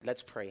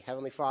Let's pray.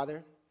 Heavenly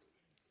Father,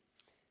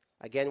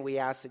 again, we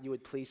ask that you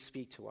would please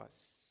speak to us.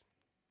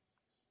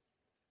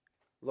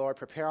 Lord,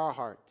 prepare our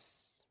hearts.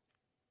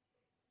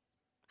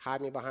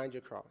 Hide me behind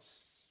your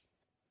cross.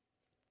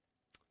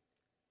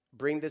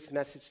 Bring this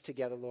message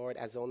together, Lord,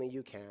 as only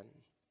you can.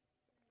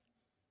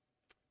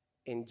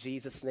 In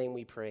Jesus' name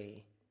we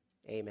pray.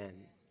 Amen.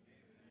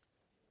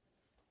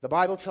 The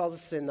Bible tells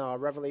us in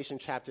Revelation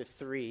chapter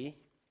 3,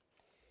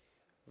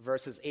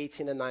 verses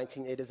 18 and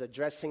 19, it is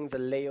addressing the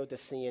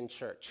Laodicean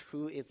church.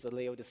 Who is the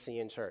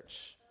Laodicean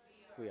church?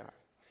 We are.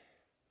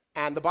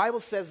 And the Bible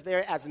says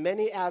there, as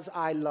many as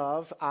I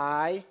love,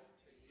 I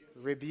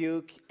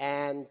rebuke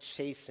and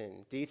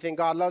chasten. Do you think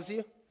God loves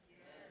you?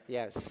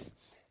 Yes.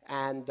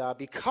 And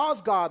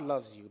because God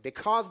loves you,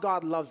 because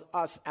God loves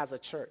us as a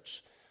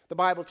church, the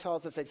Bible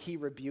tells us that he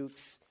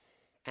rebukes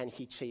and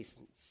he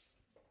chastens.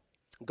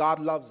 God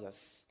loves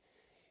us.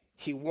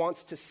 He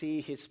wants to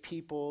see his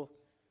people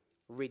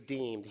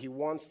redeemed. He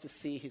wants to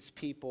see his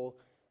people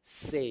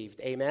saved.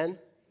 Amen? Amen.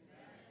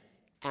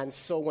 And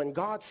so when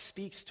God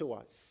speaks to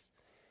us,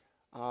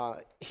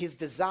 his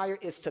desire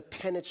is to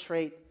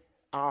penetrate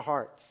our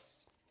hearts.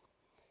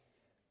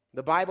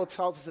 The Bible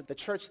tells us that the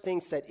church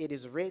thinks that it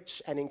is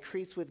rich and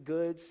increased with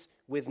goods,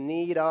 with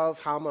need of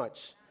how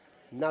much?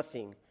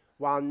 Nothing,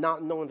 while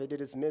not knowing that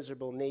it is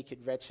miserable,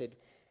 naked, wretched,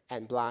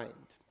 and blind.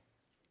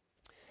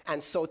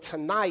 And so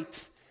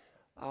tonight,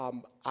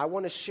 I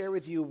want to share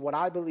with you what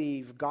I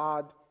believe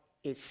God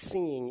is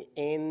seeing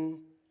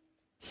in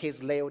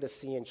his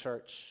Laodicean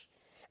church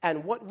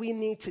and what we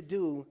need to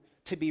do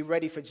to be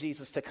ready for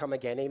Jesus to come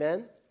again. Amen?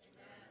 Amen.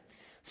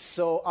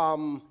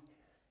 So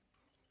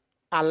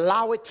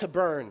allow it to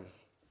burn.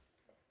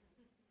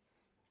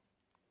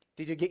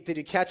 Did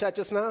you catch that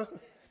just now?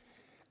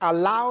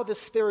 Allow the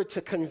Spirit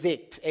to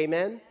convict.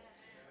 Amen?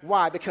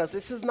 Why? Because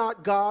this is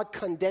not God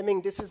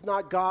condemning. This is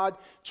not God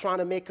trying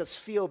to make us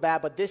feel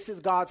bad, but this is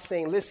God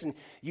saying, listen,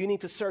 you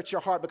need to search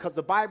your heart, because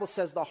the Bible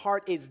says the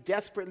heart is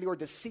desperately or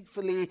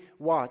deceitfully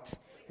what?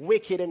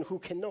 Wicked, and who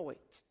can know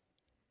it?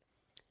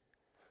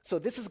 So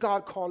this is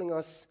God calling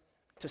us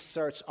to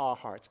search our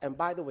hearts. And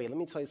by the way, let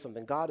me tell you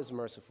something. God is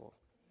merciful.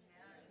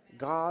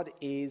 God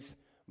is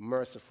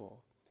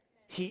merciful.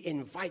 He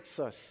invites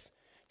us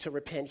to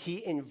repent.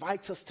 He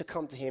invites us to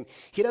come to him.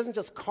 He doesn't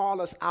just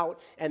call us out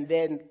and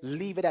then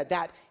leave it at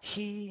that.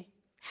 He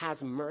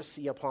has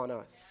mercy upon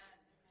us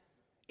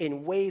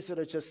in ways that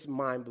are just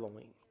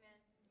mind-blowing.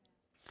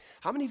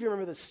 How many of you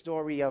remember the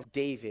story of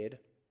David,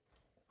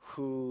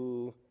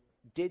 who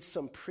did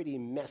some pretty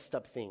messed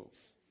up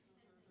things?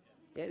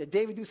 Yeah, did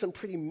David do some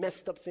pretty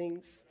messed up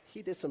things?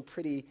 He did some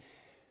pretty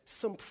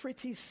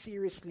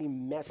seriously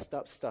messed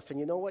up stuff. And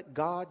you know what?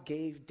 God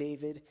gave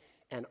David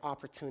an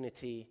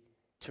opportunity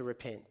to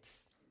repent.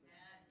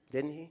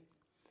 Didn't he?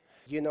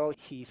 You know,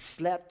 he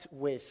slept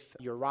with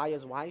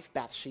Uriah's wife,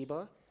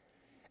 Bathsheba,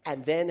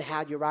 and then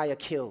had Uriah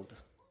killed.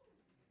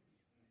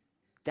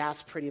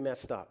 That's pretty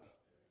messed up.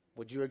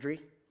 Would you agree?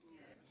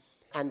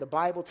 And the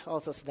Bible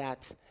tells us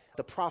that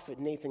the prophet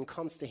Nathan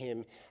comes to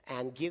him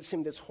and gives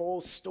him this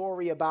whole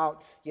story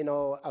about, you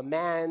know, a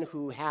man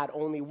who had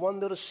only one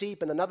little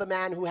sheep and another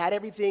man who had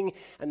everything.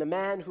 And the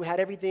man who had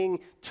everything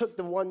took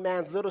the one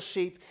man's little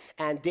sheep.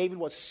 And David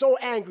was so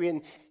angry.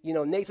 And, you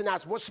know, Nathan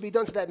asked, what should be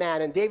done to that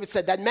man? And David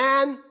said, that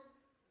man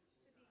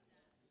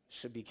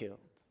should be killed.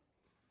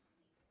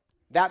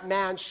 That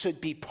man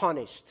should be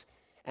punished.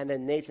 And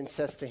then Nathan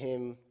says to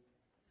him,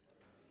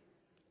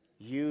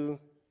 you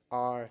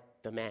are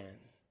the man.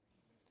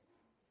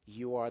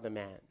 You are the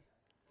man.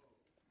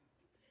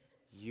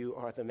 You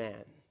are the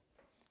man.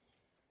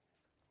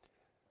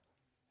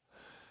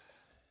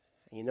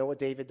 And you know what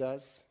David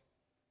does?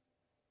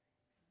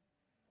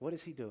 What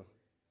does he do?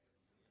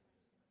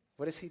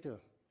 What does he do?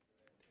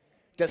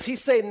 Does he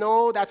say,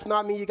 no, that's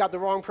not me, you got the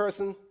wrong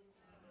person?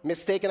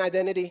 Mistaken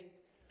identity?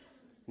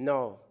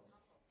 No.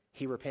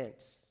 He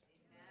repents.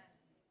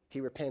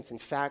 He repents. In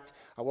fact,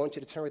 I want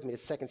you to turn with me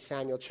to 2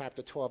 Samuel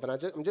chapter 12. And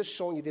I'm just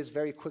showing you this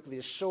very quickly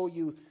to show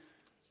you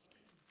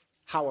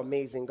how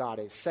amazing God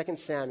is. 2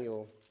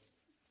 Samuel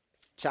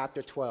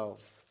chapter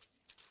 12.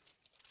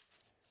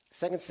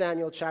 2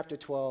 Samuel chapter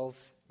 12,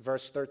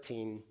 verse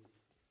 13.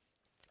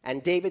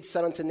 And David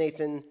said unto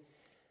Nathan,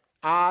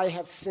 I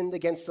have sinned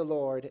against the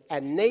Lord.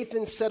 And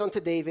Nathan said unto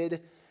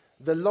David,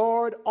 the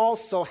Lord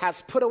also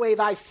has put away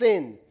thy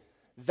sin.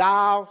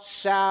 Thou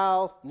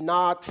shalt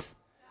not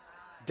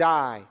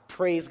die.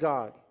 Praise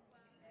God.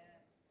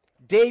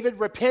 David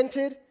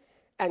repented,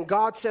 and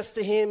God says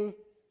to him,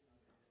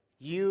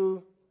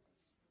 you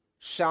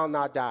shall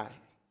not die.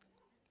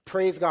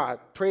 Praise God.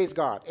 Praise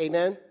God.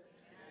 Amen?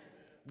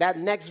 That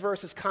next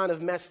verse is kind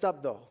of messed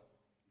up, though.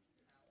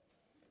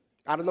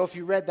 I don't know if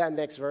you read that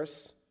next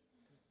verse.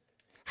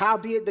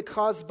 Howbeit,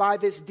 because by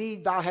this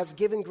deed thou hast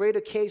given great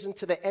occasion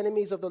to the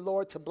enemies of the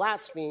Lord to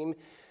blaspheme,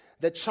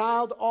 the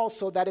child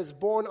also that is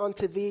born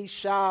unto thee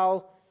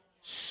shall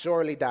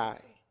surely die.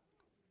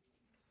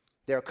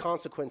 There are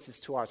consequences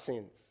to our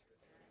sins.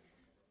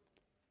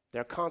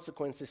 There are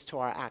consequences to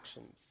our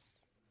actions.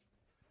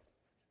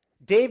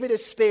 David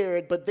is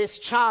spared, but this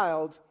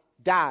child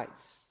dies.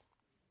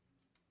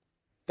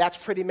 That's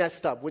pretty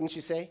messed up, wouldn't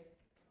you say?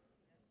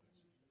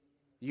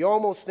 You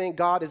almost think,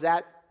 God, is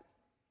that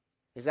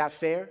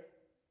fair?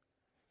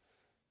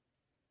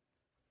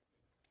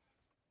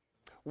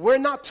 We're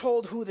not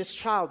told who this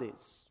child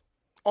is.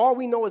 All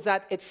we know is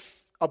that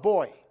it's a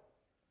boy.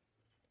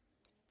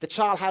 The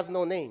child has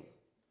no name.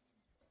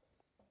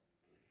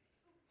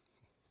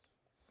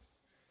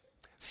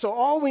 So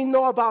all we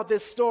know about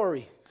this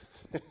story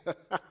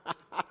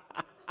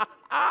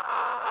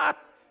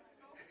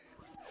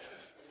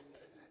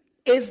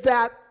is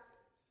that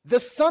the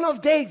son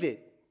of David,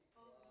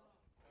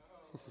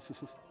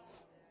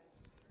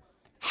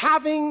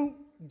 having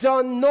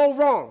done no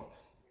wrong,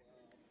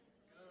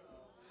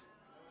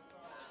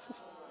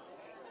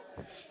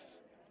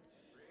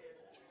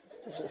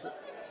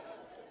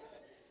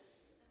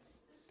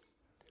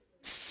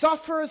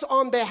 suffers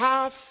on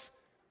behalf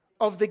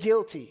of the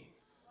guilty,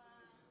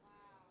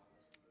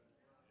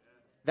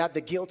 that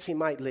the guilty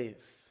might live.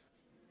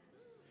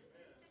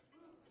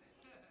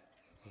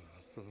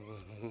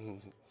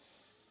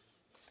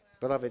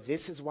 Beloved,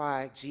 this is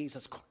why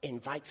Jesus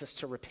invites us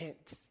to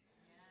repent.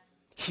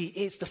 He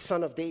is the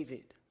Son of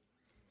David.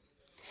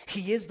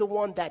 He is the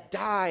one that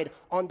died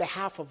on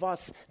behalf of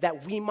us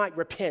that we might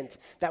repent,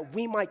 that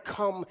we might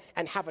come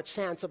and have a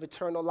chance of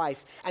eternal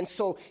life. And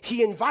so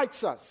he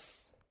invites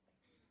us.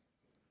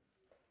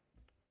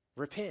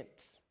 Repent.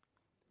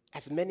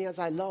 As many as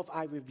I love,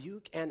 I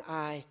rebuke and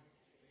I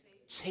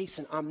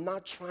chasten. I'm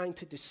not trying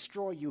to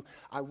destroy you.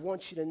 I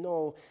want you to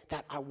know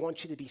that I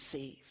want you to be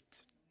saved.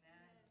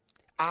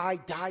 I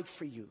died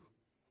for you,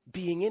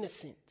 being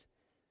innocent.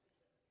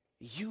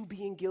 You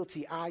being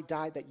guilty, I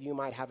died that you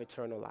might have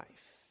eternal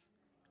life.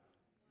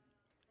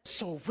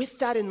 So with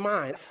that in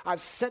mind,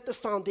 I've set the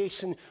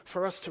foundation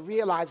for us to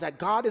realize that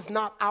God is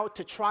not out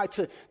to try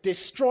to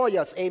destroy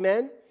us.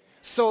 Amen?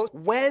 So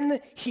when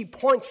he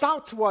points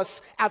out to us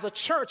as a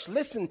church,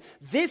 listen,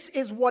 this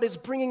is what is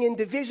bringing in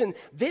division.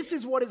 This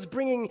is what is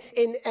bringing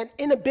in an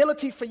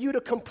inability for you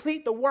to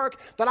complete the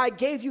work that I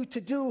gave you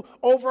to do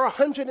over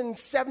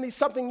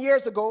 170-something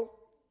years ago.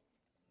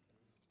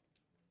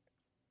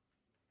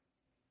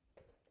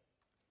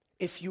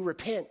 If you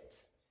repent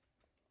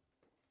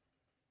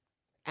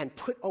and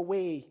put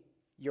away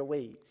your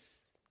ways,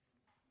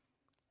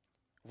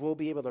 we'll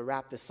be able to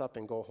wrap this up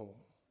and go home.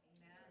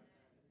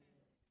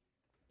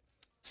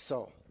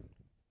 So,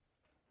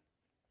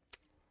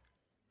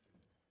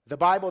 the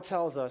Bible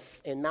tells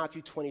us in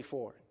Matthew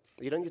 24,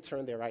 you don't need to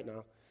turn there right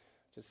now,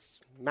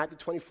 just Matthew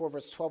 24,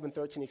 verse 12 and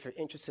 13, if you're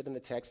interested in the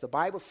text. The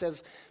Bible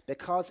says,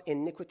 because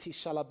iniquity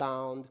shall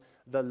abound,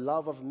 the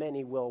love of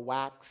many will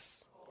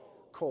wax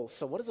cold.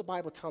 So what is the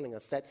Bible telling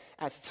us? That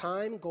as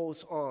time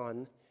goes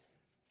on,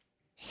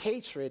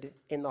 hatred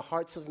in the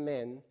hearts of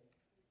men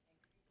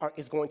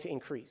is going to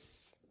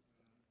increase.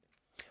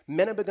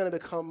 Men are going to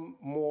become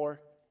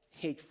more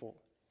hateful.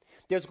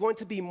 There's going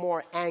to be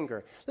more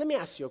anger. Let me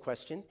ask you a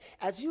question.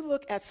 As you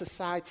look at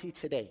society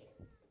today,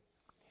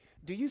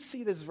 do you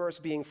see this verse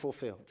being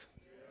fulfilled?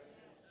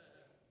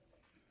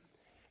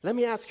 Let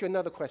me ask you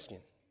another question.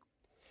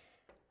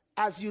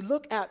 As you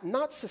look at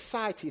not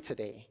society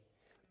today,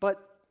 but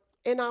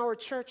in our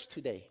church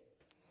today,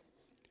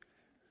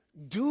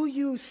 do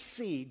you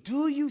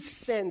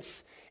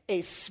sense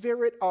a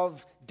spirit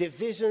of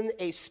division,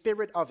 a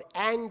spirit of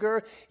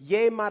anger,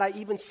 yea, might I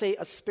even say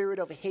a spirit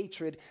of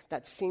hatred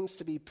that seems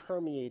to be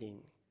permeating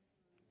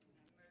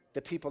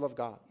the people of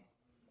God?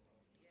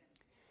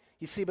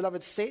 You see,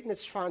 beloved, Satan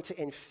is trying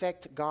to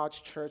infect God's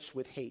church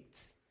with hate,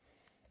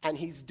 and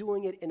he's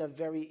doing it in a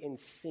very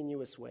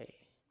insidious way.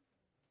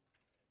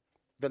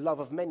 The love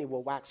of many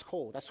will wax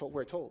cold. That's what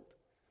we're told.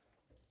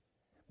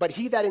 But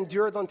he that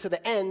endureth unto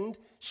the end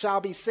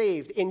shall be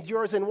saved.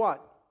 Endures in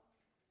what?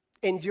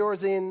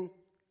 Endures in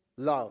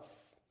love.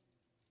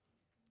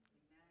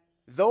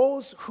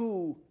 Those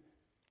who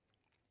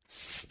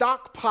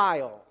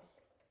stockpile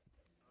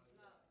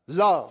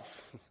love,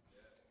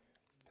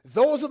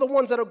 those are the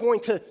ones that are going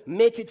to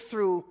make it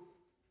through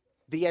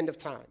the end of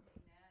time.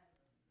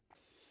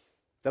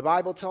 The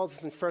Bible tells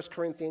us in 1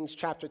 Corinthians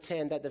chapter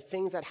 10 that the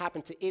things that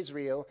happened to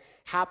Israel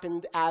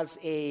happened as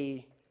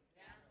an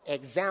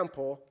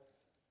example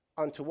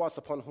unto us,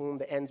 upon whom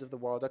the ends of the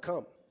world are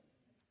come.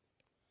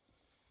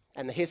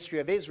 And the history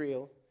of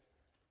Israel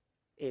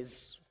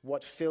is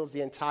what fills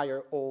the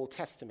entire Old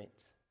Testament.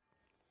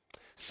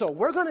 So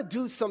we're going to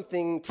do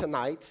something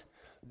tonight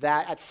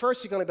that at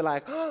first you're going to be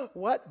like, oh,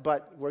 what?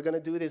 But we're going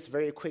to do this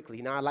very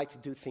quickly. Now I like to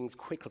do things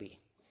quickly.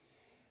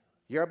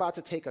 You're about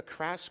to take a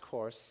crash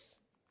course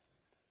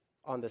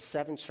on the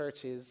 7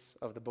 churches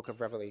of the book of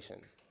Revelation.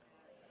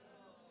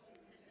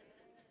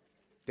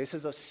 This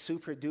is a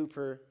super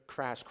duper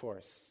crash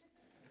course.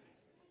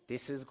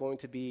 This is going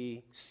to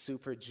be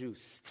super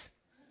juiced,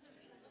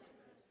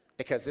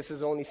 because this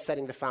is only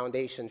setting the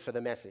foundation for the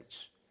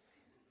message.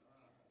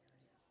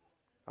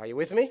 Are you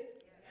with me?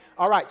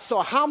 All right,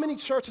 so how many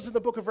churches in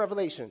the book of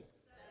Revelation?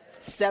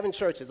 7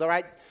 churches, all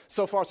right?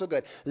 So far, so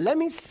good. Let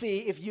me see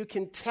if you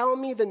can tell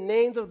me the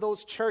names of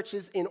those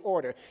churches in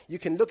order. You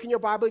can look in your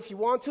Bible if you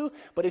want to,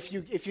 but if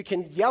you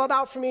can yell it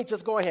out for me,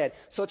 just go ahead.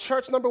 So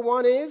church number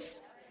 1 is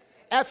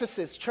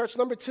Ephesus. Church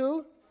number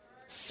 2,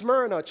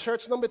 Smyrna.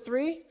 Church number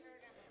 3,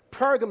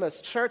 Pergamos.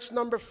 Church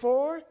number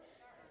 4,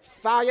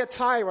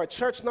 Thyatira.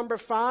 Church number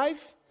 5,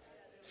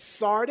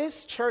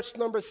 Sardis. Church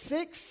number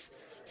 6,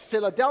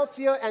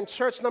 Philadelphia. And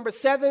church number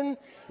 7,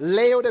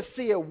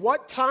 Laodicea.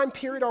 What time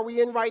period are we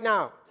in right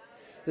now?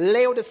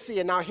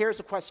 Laodicea. Now here's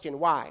a question.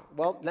 Why?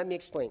 Well, let me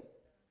explain.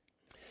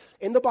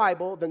 In the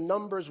Bible, the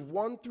numbers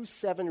 1 through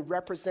 7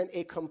 represent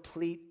a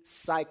complete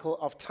cycle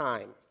of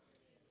time.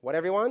 What,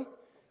 everyone?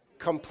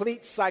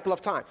 Complete cycle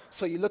of time.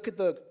 So you look at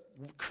the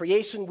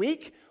creation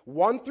week,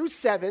 1 through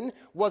 7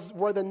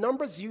 were the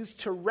numbers used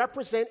to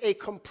represent a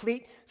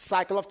complete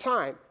cycle of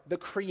time, the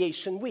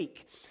creation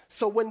week.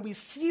 So when we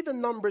see the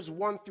numbers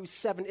 1 through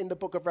 7 in the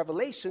book of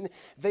Revelation,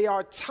 they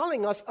are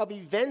telling us of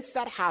events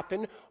that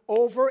happen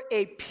over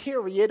a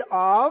period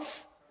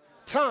of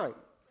time.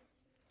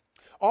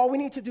 All we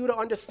need to do to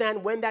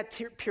understand when that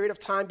period of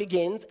time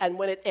begins and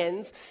when it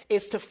ends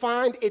is to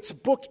find its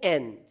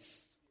bookends.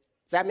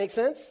 Does that make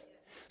sense?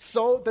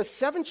 So the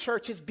 7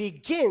 churches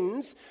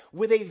begins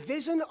with a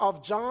vision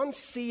of John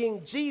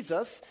seeing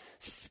Jesus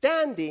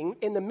standing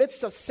in the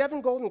midst of 7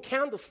 golden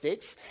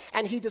candlesticks,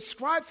 and he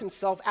describes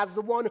himself as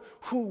the one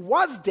who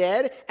was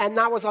dead and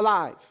now is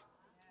alive.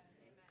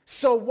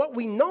 So what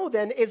we know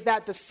then is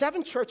that the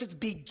 7 churches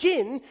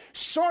begin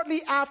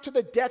shortly after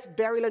the death,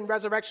 burial, and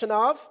resurrection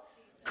of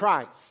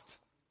Christ.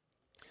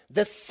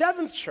 The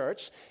 7th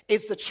church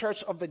is the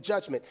church of the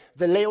judgment,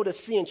 the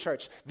Laodicean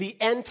church, the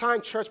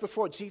end-time church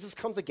before Jesus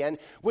comes again,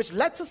 which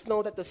lets us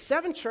know that the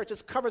 7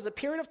 churches covers a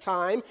period of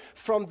time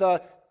from the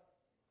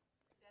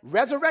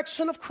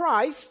resurrection of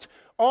Christ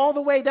all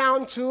the way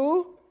down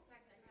to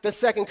the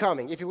second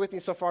coming. If you're with me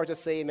so far,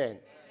 just say amen.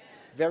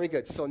 Very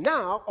good. So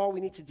now all we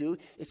need to do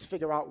is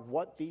figure out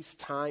what these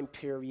time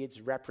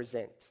periods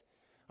represent.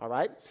 All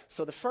right?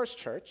 So the first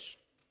church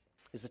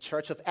is the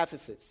church of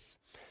Ephesus.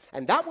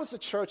 And that was a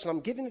church, and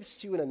I'm giving this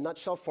to you in a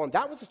nutshell form,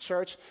 that was a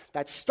church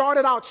that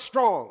started out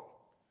strong,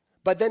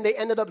 but then they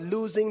ended up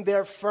losing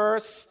their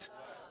first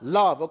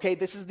love. Okay,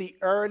 this is the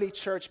early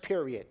church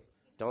period.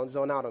 Don't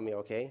zone out on me,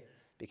 okay?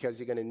 Because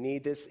you're going to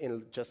need this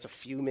in just a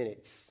few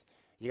minutes.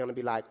 You're going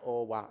to be like,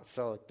 oh, wow.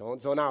 So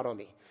don't zone out on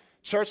me.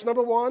 Church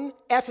number 1,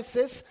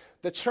 Ephesus,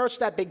 the church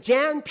that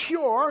began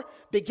pure,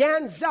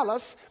 began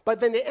zealous, but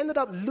then they ended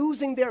up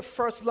losing their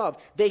first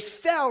love. They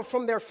fell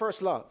from their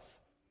first love.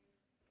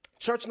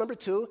 Church number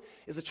 2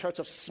 is the church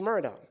of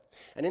Smyrna.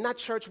 And in that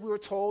church, we were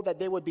told that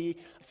they would be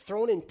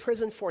thrown in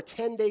prison for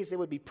 10 days. They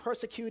would be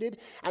persecuted.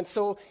 And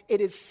so it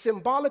is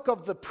symbolic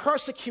of the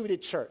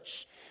persecuted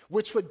church,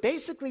 which would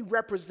basically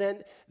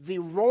represent the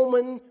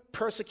Roman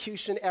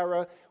persecution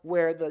era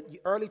where the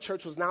early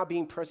church was now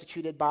being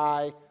persecuted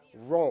by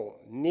Rome,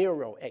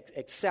 Nero,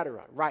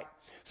 etc. Right.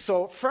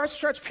 So first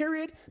church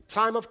period,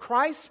 time of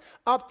Christ,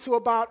 up to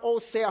about,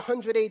 say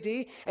 100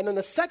 AD. And then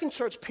the second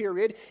church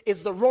period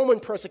is the Roman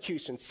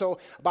persecution. So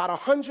about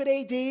 100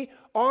 AD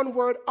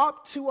onward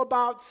up to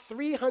about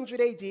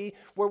 300 AD,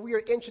 where we are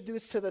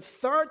introduced to the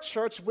third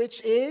church,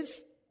 which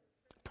is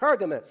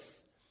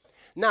Pergamos.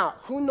 Now,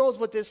 who knows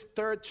what this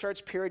third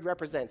church period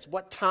represents?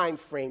 What time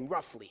frame,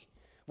 roughly?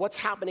 What's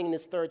happening in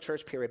this third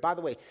church period? By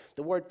the way,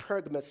 the word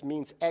Pergamos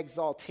means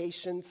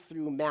exaltation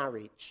through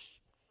marriage.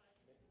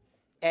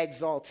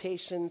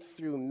 Exaltation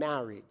through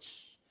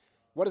marriage.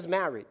 What is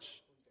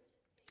marriage?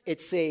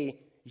 It's a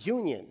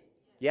union,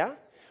 yeah?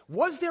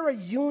 Was there a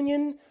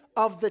union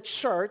of the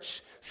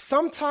church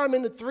sometime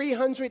in the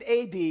 300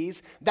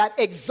 ADs that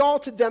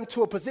exalted them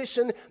to a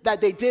position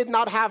that they did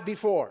not have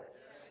before?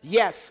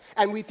 Yes,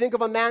 and we think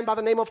of a man by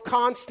the name of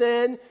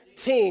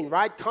Constantine,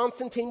 right?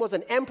 Constantine was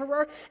an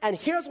emperor, and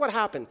here's what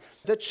happened.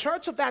 The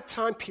church of that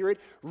time period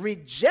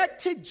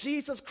rejected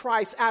Jesus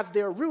Christ as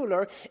their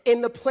ruler in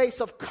the place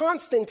of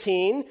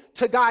Constantine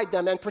to guide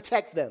them and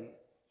protect them.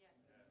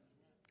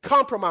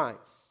 Compromise.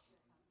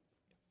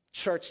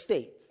 Church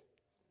state.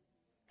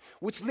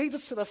 Which leads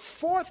us to the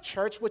fourth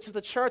church, which is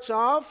the church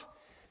of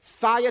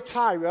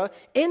Thyatira,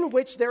 in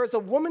which there is a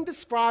woman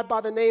described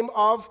by the name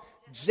of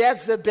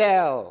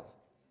Jezebel.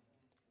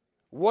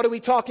 What are we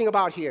talking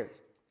about here?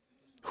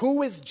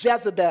 Who is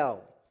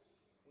Jezebel?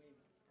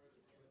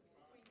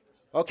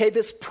 Okay,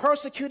 this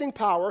persecuting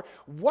power,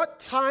 what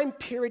time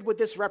period would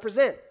this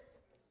represent?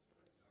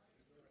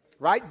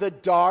 Right? The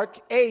Dark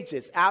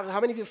Ages.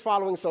 How many of you are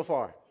following so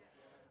far?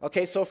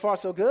 Okay, so far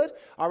so good.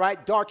 All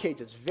right, Dark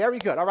Ages. Very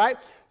good. All right.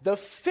 The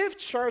fifth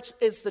church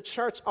is the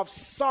church of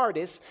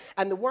Sardis,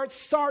 and the word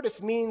Sardis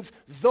means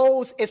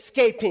those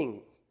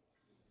escaping.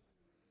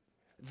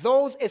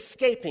 Those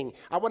escaping.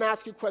 I want to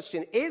ask you a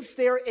question. Is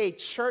there a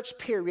church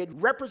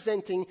period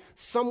representing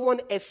someone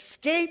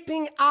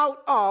escaping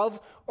out of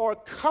or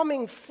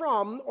coming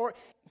from, or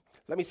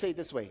let me say it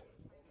this way.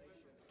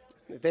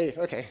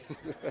 Okay.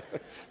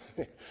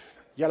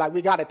 You're like,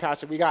 we got it,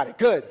 Pastor. We got it.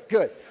 Good,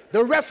 good.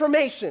 The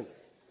Reformation,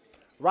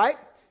 right?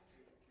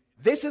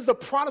 This is the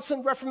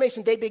Protestant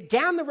Reformation. They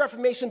began the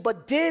Reformation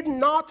but did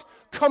not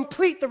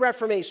complete the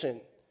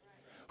Reformation.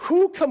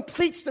 Who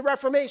completes the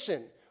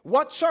Reformation?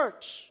 What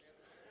church?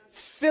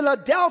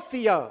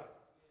 Philadelphia.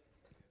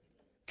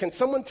 Can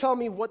someone tell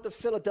me what the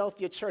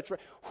Philadelphia church,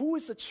 who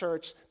is the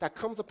church that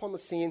comes upon the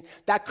scene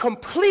that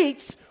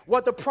completes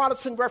what the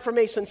Protestant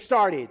Reformation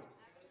started?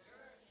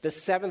 The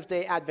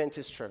Seventh-day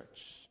Adventist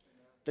Church.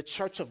 The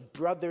church of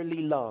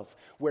brotherly love,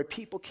 where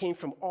people came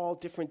from all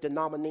different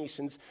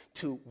denominations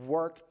to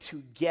work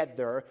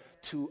together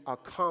to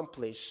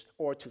accomplish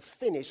or to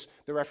finish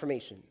the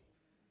Reformation.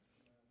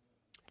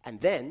 And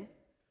then,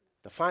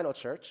 the final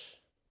church,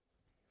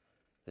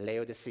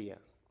 Laodicea.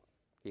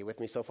 Are you with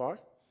me so far?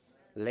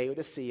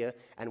 Laodicea.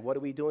 And what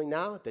are we doing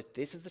now?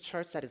 This is the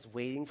church that is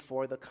waiting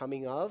for the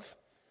coming of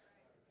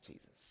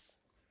Jesus.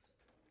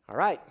 All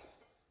right.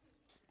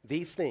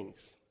 These things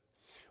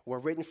were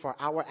written for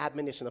our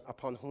admonition,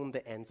 upon whom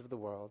the ends of the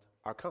world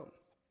are come.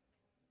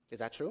 Is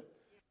that true?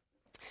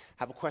 I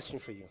have a question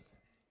for you.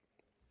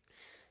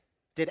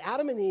 Did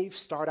Adam and Eve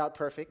start out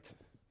perfect?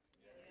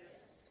 Yes.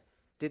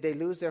 Did they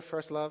lose their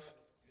first love?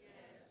 Yes.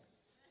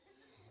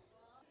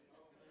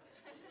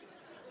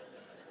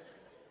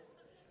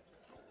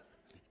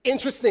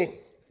 Interesting.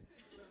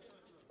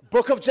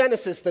 Book of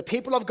Genesis, the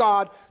people of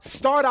God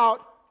start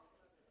out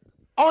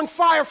on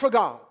fire for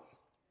God,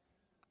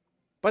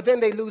 but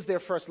then they lose their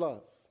first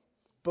love.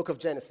 Book of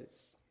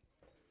Genesis.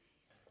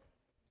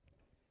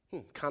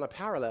 Kind of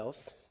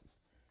parallels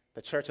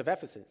the church of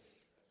Ephesus.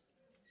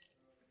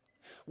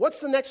 What's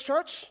the next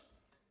church?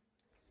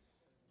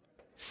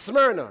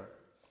 Smyrna,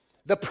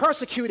 the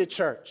persecuted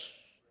church.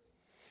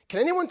 Can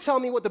anyone tell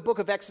me what the book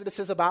of Exodus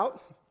is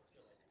about?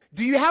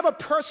 Do you have a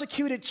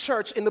persecuted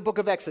church in the book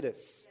of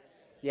Exodus?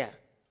 Yeah.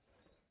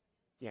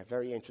 Yeah,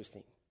 very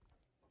interesting.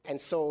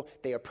 And so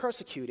they are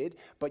persecuted,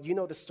 but you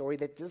know the story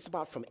that this is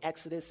about from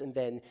Exodus, and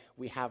then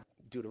we have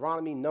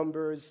Deuteronomy,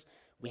 Numbers.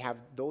 We have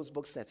those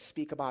books that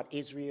speak about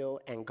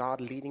Israel and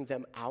God leading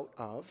them out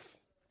of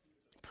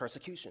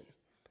persecution.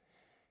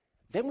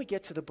 Then we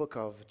get to the book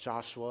of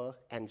Joshua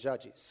and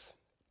Judges.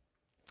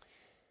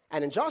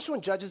 And in Joshua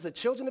and Judges, the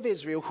children of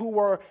Israel, who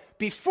were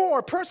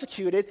before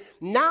persecuted,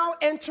 now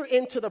enter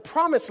into the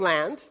promised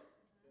land.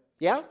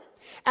 Yeah?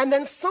 And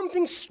then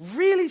something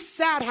really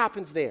sad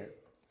happens there.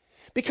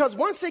 Because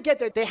once they get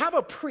there, they have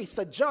a priest,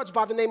 a judge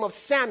by the name of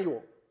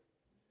Samuel.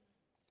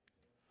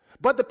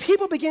 But the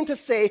people begin to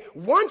say,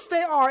 once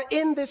they are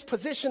in this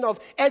position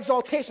of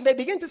exaltation, they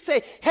begin to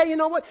say, hey, you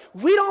know what?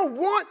 We don't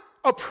want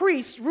a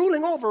priest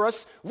ruling over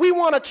us. We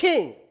want a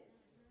king.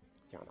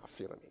 Y'all not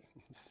feeling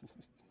me.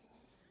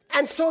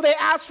 And so they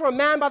ask for a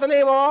man by the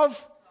name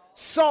of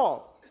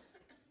Saul.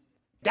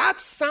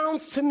 That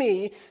sounds to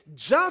me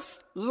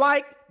just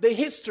like the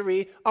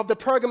history of the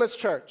Pergamos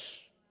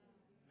church,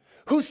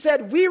 who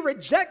said, we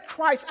reject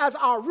Christ as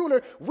our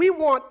ruler. We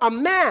want a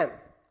man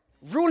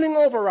ruling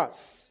over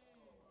us.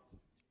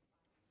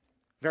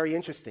 Very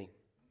interesting.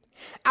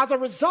 As a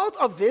result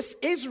of this,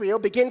 Israel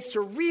begins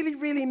to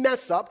really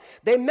mess up.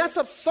 They mess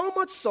up so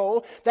much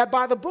so that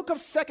by the book of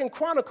 2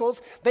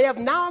 Chronicles, they have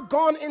now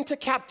gone into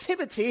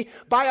captivity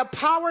by a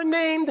power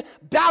named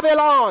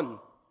Babylon.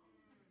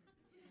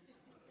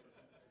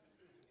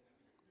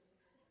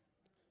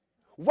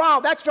 Wow,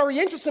 that's very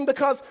interesting,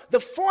 because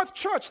the fourth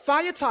church,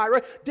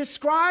 Thyatira,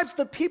 describes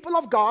the people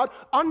of God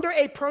under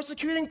a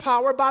persecuting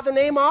power by the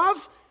name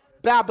of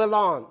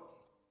Babylon.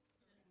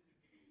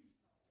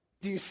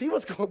 Do you see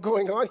what's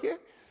going on here?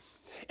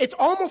 It's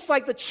almost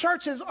like the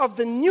churches of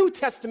the New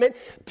Testament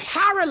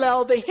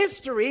parallel the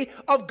history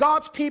of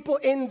God's people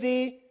in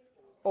the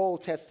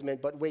Old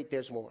Testament. But wait,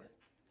 there's more.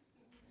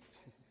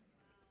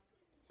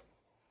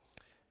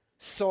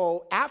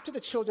 So after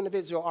the children of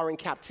Israel are in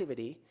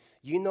captivity,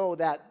 you know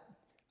that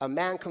a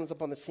man comes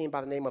up on the scene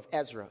by the name of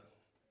Ezra.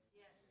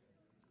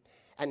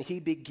 And he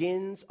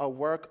begins a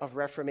work of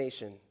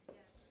reformation.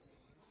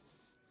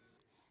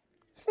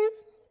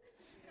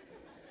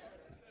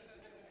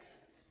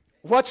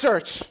 What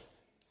church?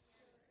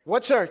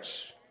 What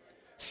church?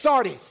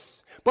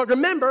 Sardis. But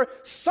remember,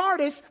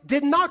 Sardis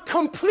did not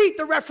complete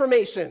the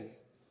Reformation.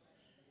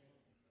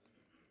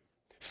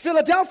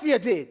 Philadelphia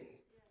did.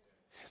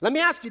 Let me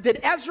ask you, did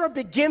Ezra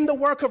begin the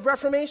work of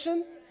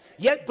Reformation?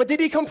 Yet, but did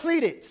he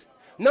complete it?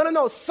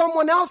 No.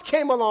 Someone else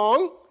came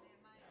along,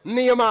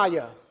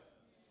 Nehemiah.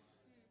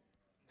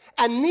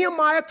 And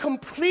Nehemiah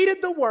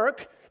completed the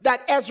work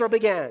that Ezra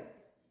began.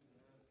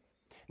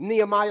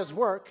 Nehemiah's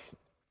work,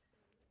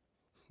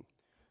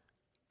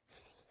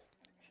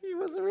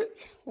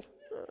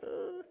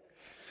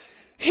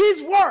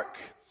 his work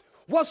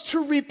was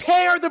to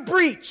repair the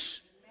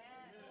breach.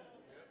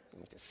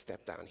 Let me just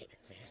step down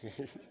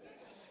here.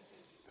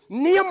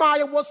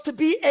 Nehemiah was to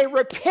be a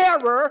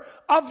repairer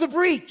of the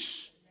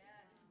breach.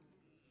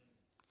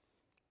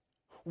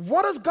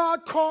 What does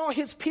God call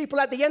his people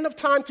at the end of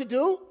time to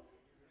do?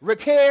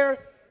 Repair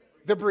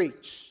the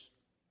breach.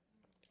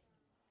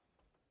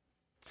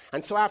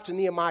 And so after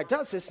Nehemiah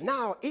does this,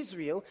 now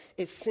Israel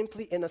is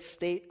simply in a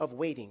state of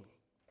waiting.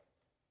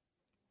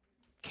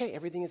 Okay,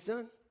 everything is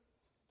done.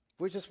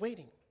 We're just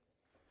waiting.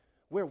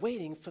 We're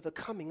waiting for the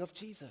coming of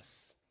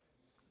Jesus.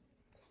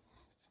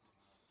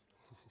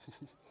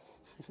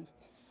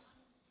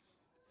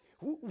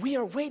 We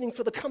are waiting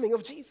for the coming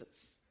of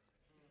Jesus.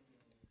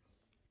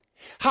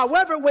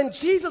 However, when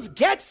Jesus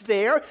gets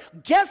there,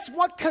 guess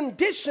what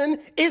condition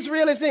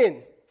Israel is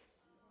in?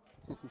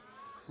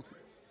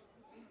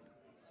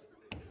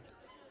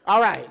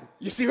 All right,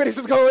 you see where this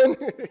is going?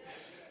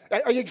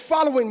 Are you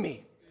following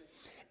me?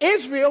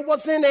 Israel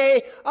was in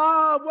a,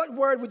 what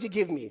word would you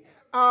give me?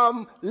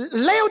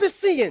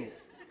 Laodicean.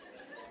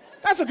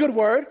 That's a good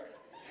word.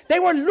 They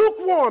were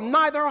lukewarm,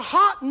 neither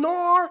hot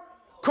nor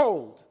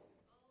cold.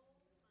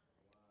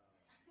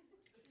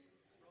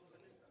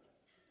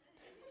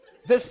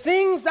 The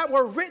things that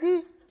were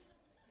written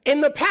in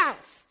the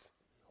past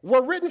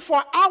were written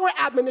for our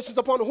admonitions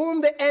upon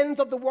whom the ends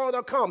of the world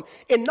are come.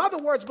 In other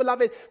words,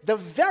 beloved, the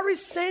very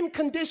same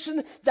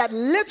condition that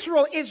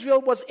literal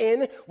Israel was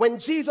in when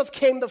Jesus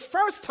came the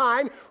first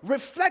time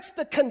reflects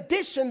the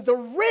condition, the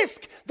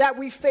risk that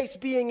we face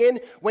being in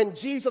when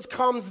Jesus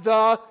comes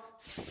the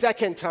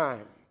second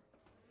time.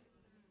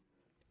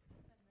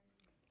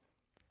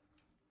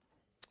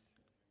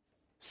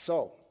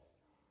 So,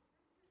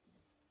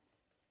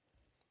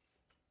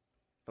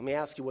 let me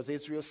ask you, was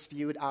Israel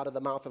spewed out of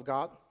the mouth of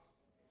God?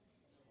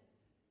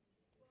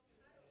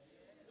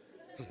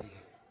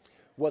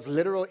 Was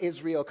literal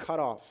Israel cut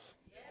off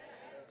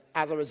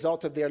as a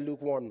result of their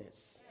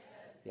lukewarmness?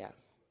 Yeah.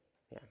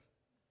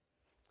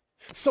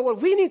 So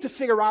what we need to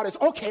figure out is,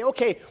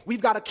 okay,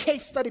 we've got a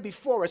case study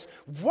before us.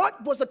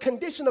 What was the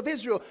condition of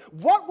Israel?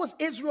 What was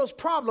Israel's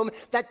problem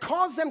that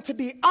caused them to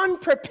be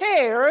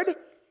unprepared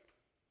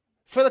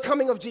for the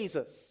coming of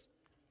Jesus?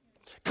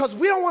 Because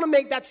we don't want to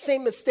make that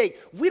same mistake.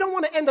 We don't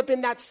want to end up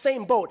in that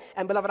same boat.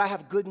 And beloved, I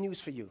have good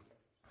news for you.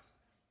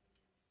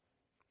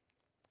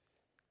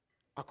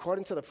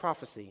 According to the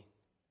prophecy,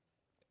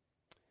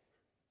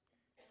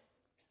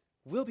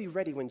 we'll be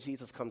ready when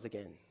Jesus comes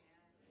again.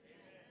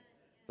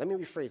 Let me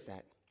rephrase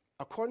that.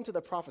 According to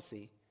the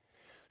prophecy,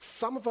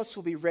 some of us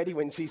will be ready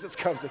when Jesus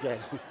comes again.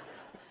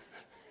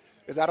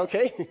 Is that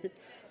okay?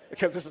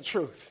 Because it's the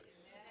truth.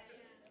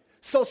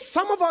 So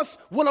some of us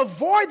will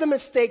avoid the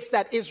mistakes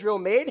that Israel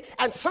made,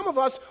 and some of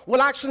us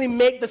will actually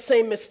make the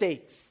same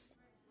mistakes.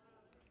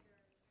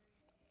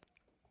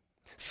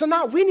 So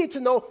now we need to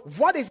know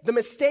what is the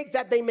mistake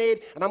that they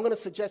made, and I'm going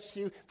to suggest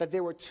to you that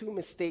there were two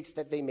mistakes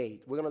that they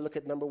made. We're going to look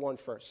at number one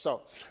first.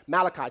 So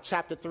Malachi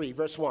chapter 3,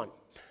 verse 1.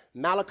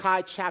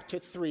 Malachi chapter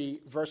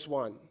 3, verse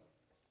 1.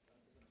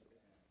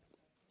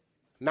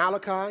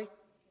 Malachi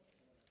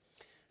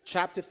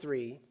chapter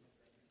 3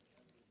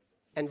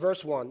 and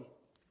verse 1.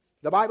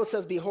 The Bible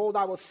says, "Behold,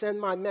 I will send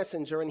my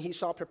messenger, and he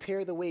shall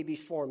prepare the way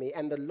before me.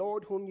 And the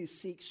Lord whom you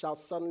seek shall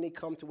suddenly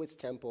come to his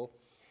temple.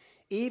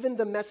 Even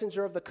the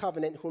messenger of the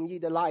covenant whom ye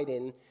delight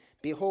in,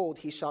 behold,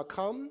 he shall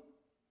come,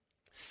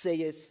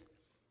 saith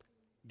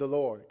the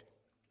Lord."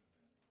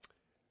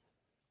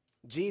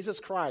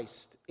 Jesus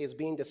Christ is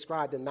being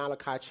described in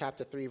Malachi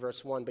chapter 3,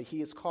 verse 1, but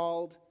he is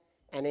called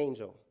an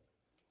angel.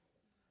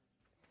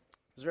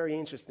 It's very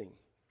interesting.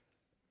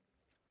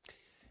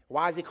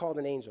 Why is he called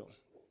an angel?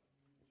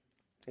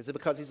 Is it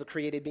because he's a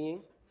created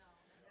being?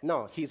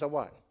 No, he's a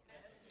what?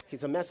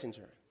 He's a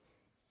messenger.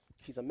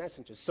 He's a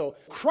messenger. So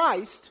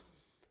Christ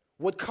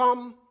would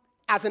come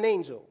as an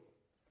angel.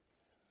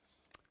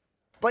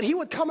 But he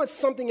would come as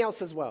something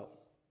else as well.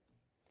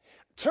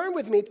 Turn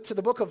with me to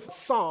the book of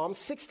Psalm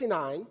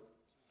 69.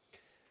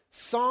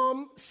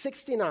 Psalm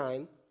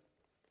 69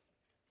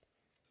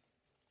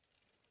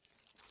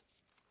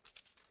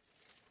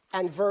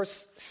 and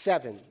verse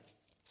 7.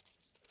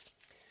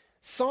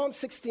 Psalm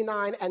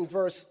 69 and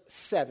verse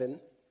 7.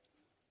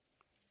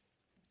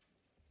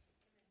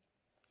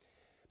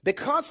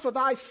 "Because for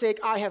thy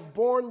sake I have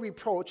borne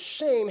reproach,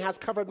 shame has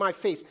covered my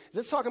face." Is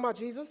this talking about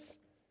Jesus?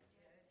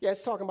 Yeah,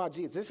 it's talking about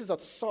Jesus. This is a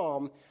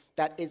psalm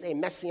that is a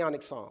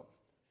messianic psalm.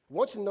 I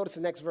want you to notice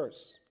the next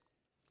verse.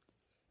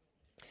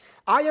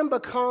 "I am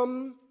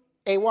become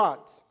a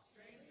what?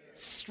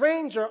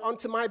 Stranger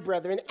unto my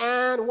brethren,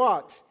 and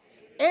what?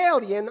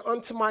 Alien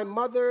unto my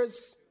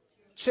mother's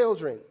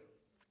children."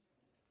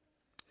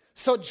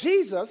 So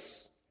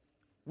Jesus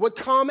would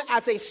come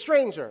as a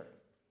stranger.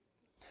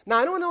 Now,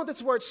 I don't know what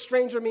this word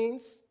stranger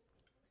means.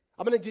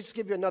 I'm going to just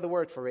give you another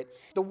word for it.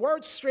 The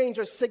word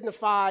stranger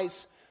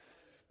signifies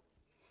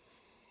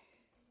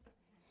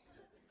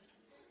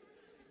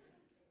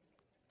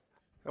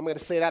I'm going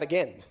to say that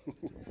again.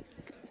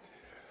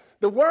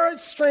 The word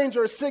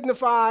stranger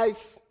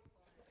signifies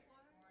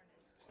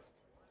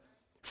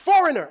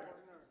foreigner.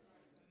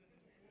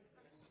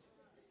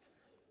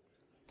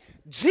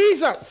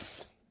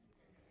 Jesus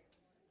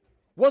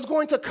was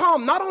going to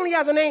come not only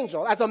as an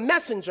angel, as a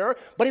messenger,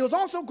 but he was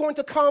also going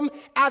to come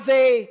as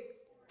a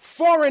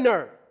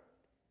foreigner.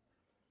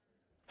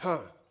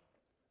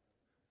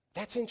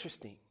 That's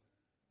interesting.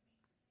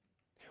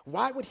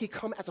 Why would he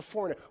come as a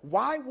foreigner?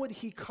 Why would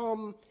he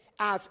come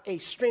as a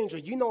stranger?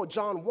 You know,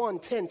 John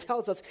 1:10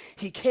 tells us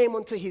he came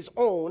unto his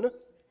own,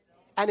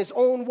 and his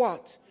own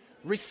what?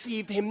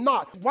 Received him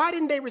not. Why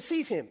didn't they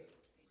receive him?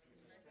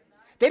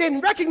 They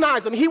didn't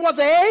recognize him. He was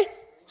a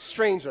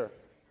stranger.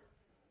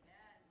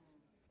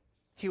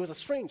 He was a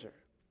stranger.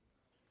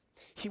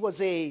 He was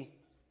a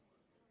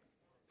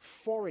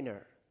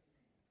foreigner.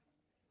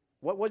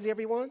 What was he,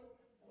 everyone?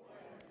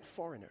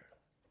 Foreigner.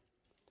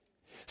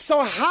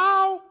 So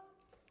how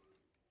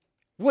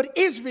would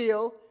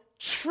Israel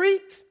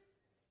treat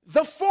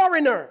the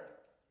foreigner?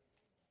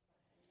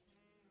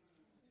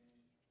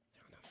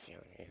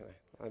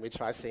 Let me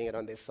try saying it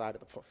on this side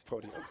of the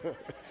podium.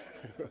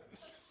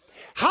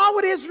 How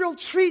would Israel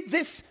treat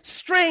this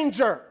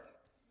stranger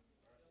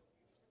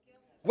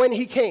when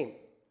he came?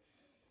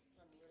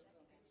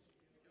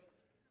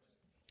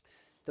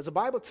 Does the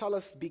Bible tell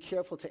us be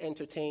careful to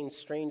entertain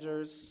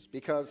strangers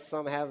because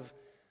some have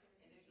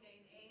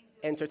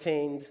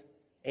entertained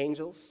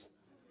angels?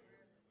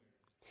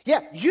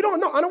 Yeah, you don't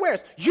know,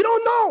 unawares. You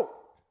don't know.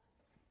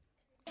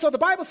 So the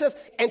Bible says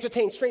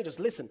entertain strangers.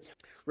 Listen,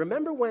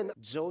 remember when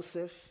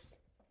Joseph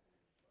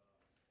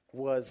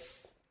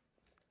was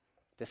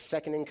the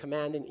second in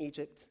command in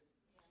Egypt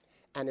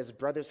and his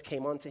brothers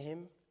came unto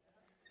him?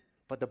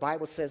 But the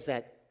Bible says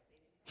that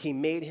he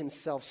made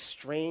himself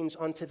strange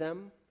unto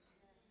them.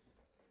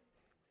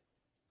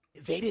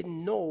 They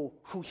didn't know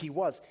who he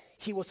was.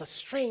 He was a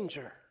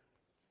stranger.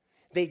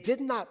 They did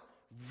not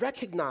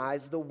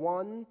recognize the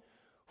one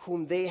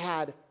whom they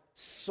had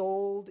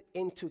sold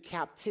into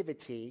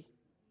captivity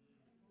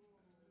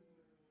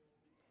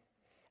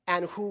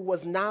and who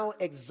was now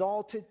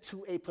exalted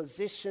to a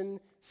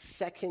position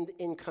second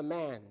in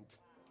command.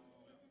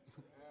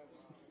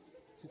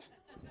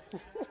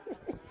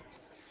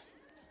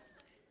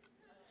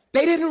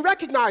 They didn't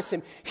recognize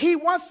him. He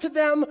was to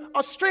them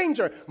a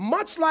stranger,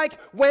 much like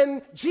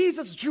when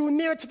Jesus drew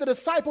near to the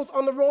disciples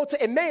on the road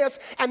to Emmaus,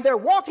 and they're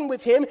walking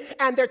with him,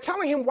 and they're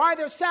telling him why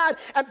they're sad,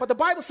 but the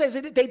Bible says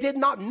that they did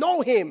not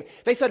know him.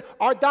 They said,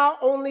 "Art thou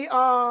only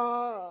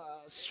a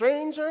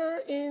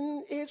stranger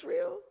in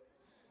Israel?"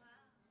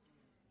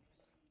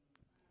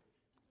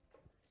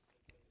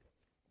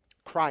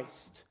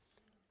 Christ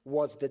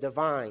was the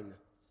divine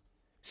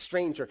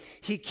stranger.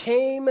 He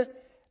came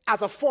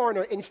as a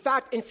foreigner. In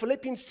fact, in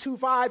Philippians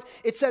 2:5,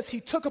 it says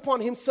he took upon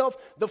himself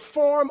the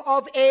form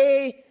of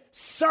a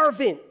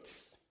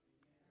servant.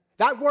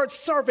 That word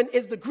servant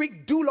is the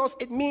Greek doulos.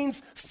 It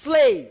means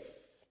slave.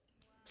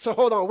 So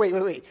hold on,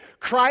 wait.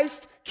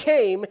 Christ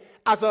came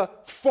as a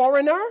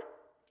foreigner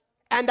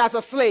and as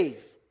a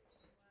slave.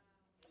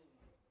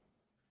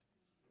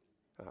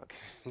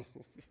 Okay.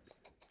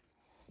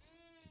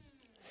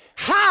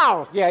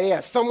 How? Yeah,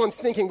 someone's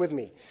thinking with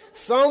me.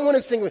 Someone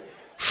is thinking with me.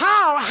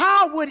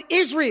 How would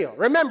Israel,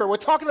 remember, we're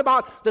talking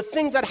about the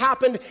things that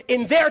happened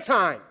in their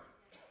time.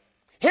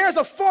 Here's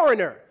a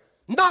foreigner,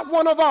 not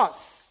one of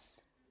us.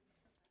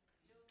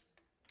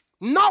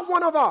 Not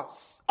one of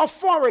us. A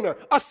foreigner,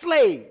 a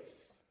slave.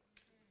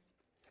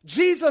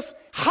 Jesus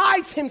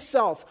hides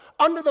himself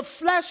under the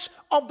flesh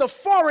of the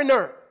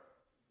foreigner.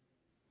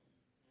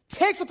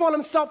 Takes upon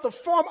himself the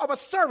form of a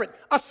servant,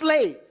 a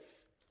slave.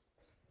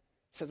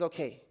 Says,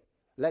 okay,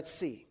 let's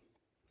see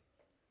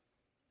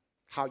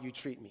how you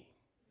treat me.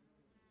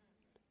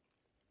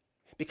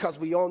 Because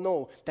we all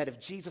know that if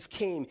Jesus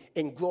came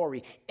in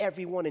glory,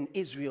 everyone in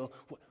Israel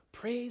would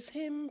praise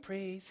him,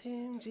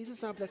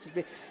 Jesus our blessed.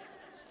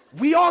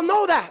 We all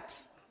know that.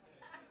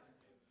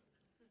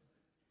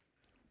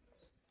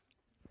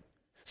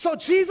 So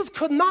Jesus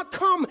could not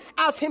come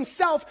as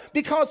himself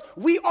because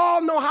we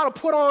all know how to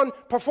put on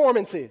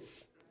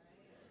performances.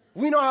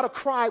 We know how to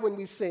cry when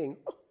we sing.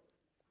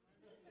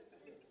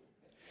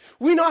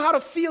 We know how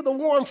to feel the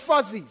warm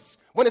fuzzies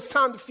when it's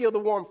time to feel the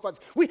warm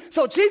fuzzies.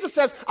 So Jesus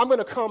says, I'm going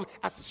to come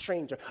as a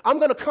stranger. I'm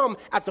going to come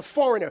as a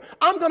foreigner.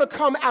 I'm going to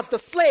come as the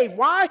slave.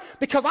 Why?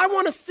 Because I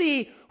want to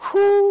see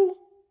who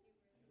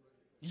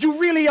you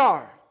really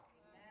are.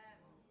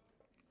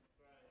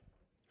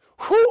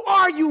 Who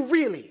are you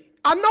really?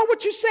 I know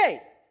what you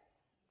say.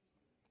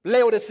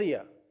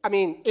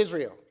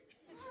 Israel.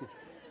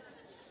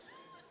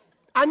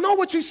 I know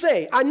what you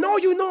say. I know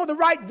you know the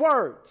right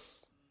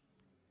words.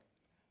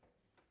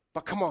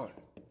 But come on.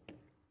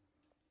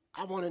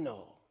 I want to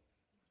know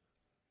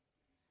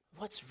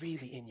what's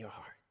really in your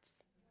heart.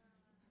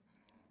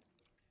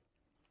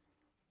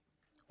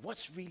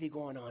 What's really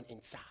going on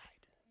inside?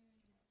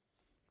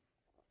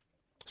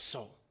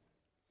 So,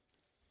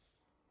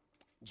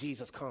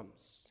 Jesus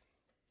comes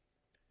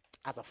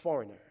as a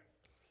foreigner,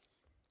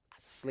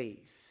 as a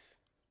slave,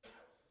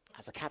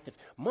 as a captive,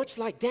 much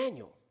like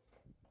Daniel.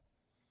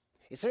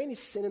 Is there any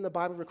sin in the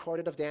Bible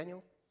recorded of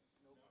Daniel?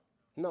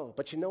 No,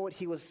 but you know what?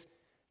 He was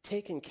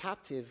taken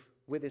captive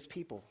with his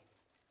people.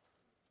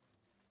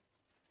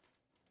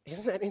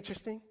 Isn't that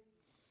interesting?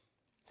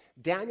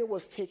 Daniel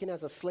was taken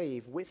as a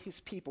slave with his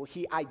people.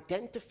 He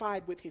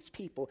identified with his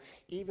people,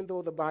 even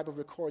though the Bible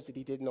records that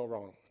he did no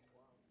wrong.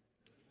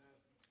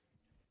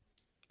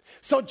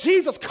 So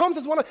Jesus comes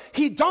as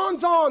he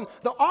dons on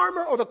the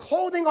armor or the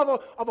clothing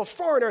of a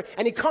foreigner,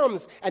 and he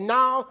comes. And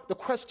now the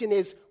question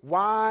is,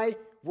 why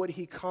would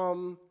he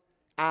come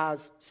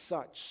as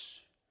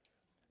such?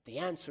 The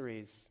answer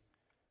is,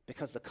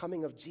 Because the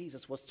coming of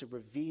Jesus was to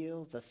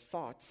reveal the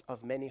thoughts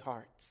of many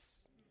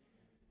hearts.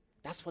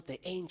 That's what the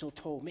angel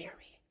told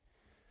Mary.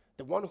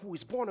 The one who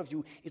is born of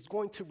you is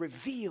going to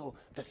reveal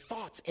the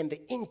thoughts and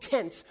the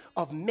intents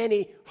of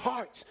many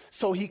hearts.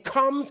 So he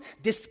comes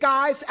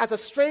disguised as a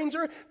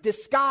stranger,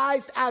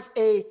 disguised as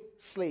a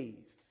slave.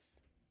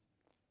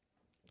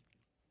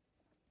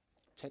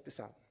 Check this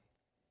out.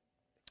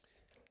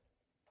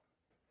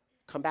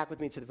 Come back with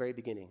me to the very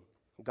beginning.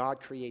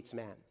 God creates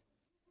man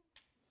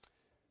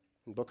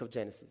in the book of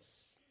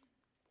Genesis.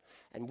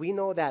 And we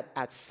know that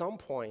at some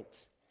point,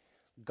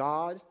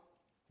 God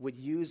would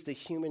use the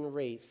human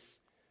race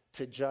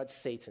to judge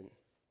Satan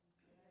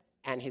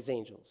and his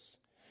angels.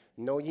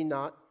 Know ye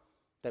not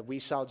that we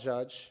shall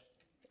judge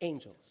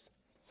angels?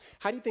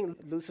 How do you think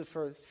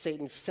Lucifer,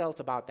 Satan,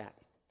 felt about that?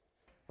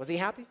 Was he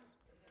happy?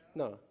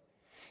 No.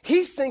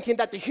 He's thinking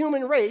that the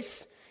human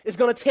race is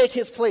going to take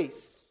his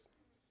place.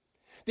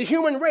 The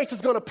human race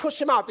is going to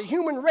push him out. The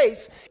human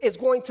race is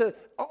going to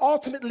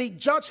ultimately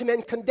judge him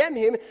and condemn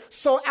him.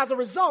 So as a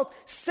result,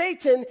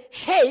 Satan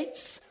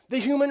hates the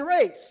human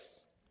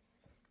race.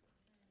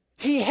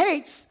 He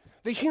hates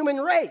the human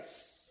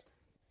race.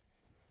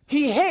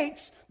 He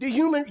hates the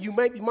human, you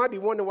might be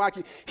wondering why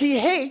he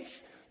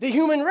hates the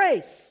human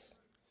race.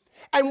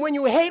 And when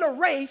you hate a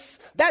race,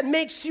 that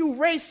makes you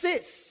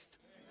racist.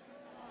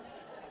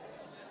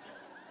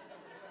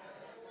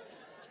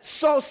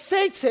 So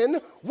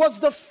Satan was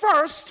the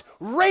first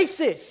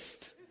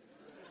racist.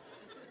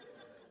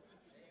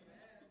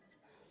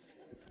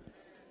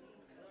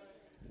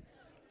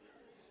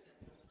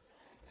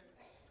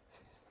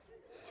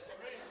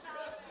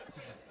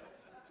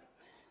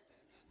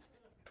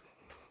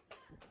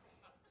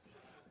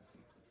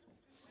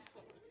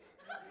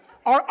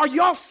 Are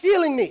y'all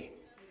feeling me?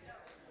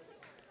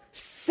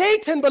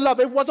 Satan,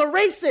 beloved, was a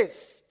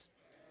racist.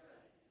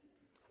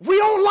 We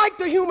don't like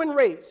the human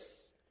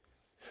race.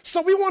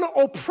 So we want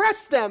to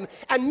oppress them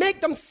and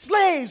make them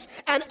slaves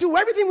and do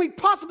everything we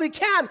possibly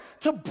can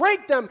to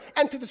break them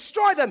and to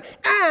destroy them.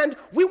 And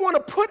we want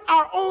to put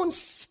our own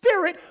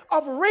spirit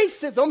of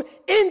racism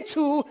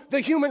into the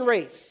human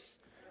race.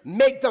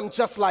 Make them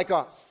just like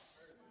us.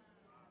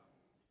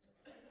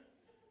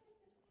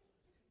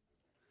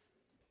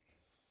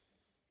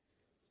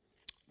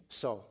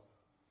 So,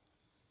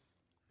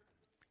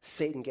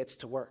 Satan gets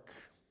to work.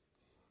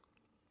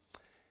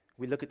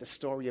 We look at the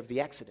story of the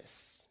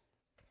Exodus.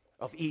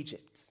 Of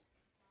Egypt.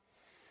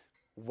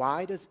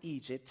 Why does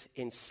Egypt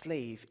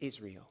enslave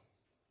Israel?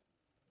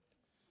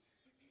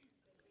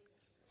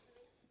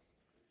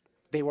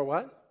 They were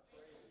what?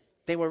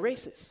 They were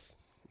racist.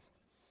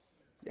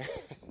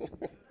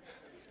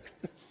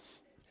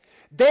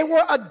 They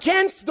were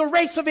against the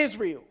race of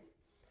Israel.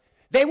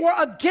 They were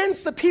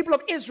against the people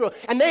of Israel.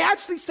 And they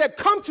actually said,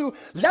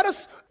 let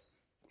us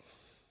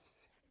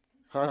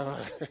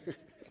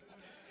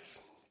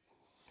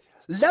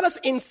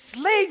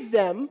enslave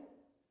them,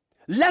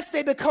 lest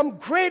they become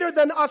greater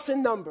than us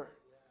in number.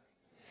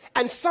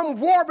 And some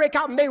war break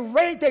out and they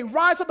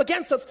rise up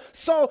against us.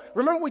 So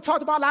remember what we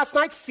talked about last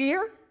night?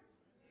 Fear?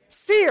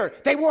 Fear.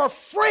 They were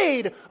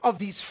afraid of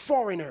these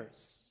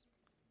foreigners.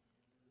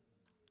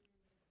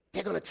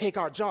 They're going to take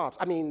our jobs.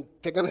 I mean,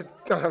 they're going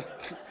to,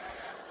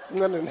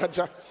 not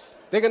job.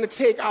 They're going to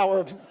take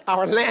our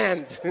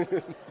land.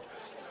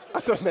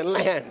 That's what I meant,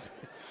 land.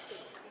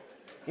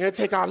 They're going to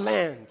take our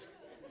land.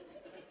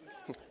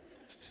 Let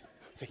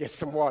me get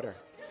some water.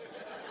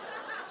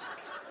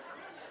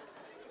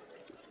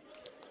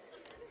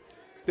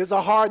 This is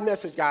a hard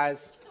message,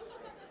 guys.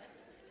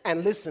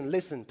 And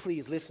listen,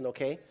 please listen,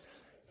 okay?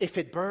 If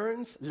it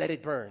burns, let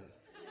it burn.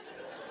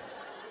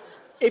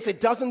 If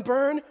it doesn't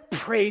burn,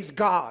 praise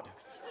God.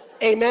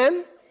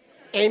 Amen?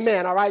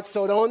 Amen, all right?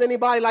 So don't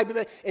anybody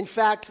in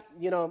fact,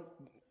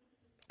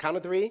 count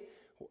of three.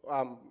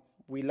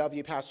 We love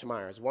you, Pastor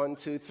Myers. 1,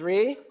 2,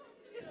 3.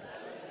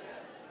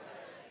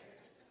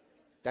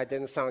 That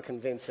didn't sound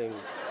convincing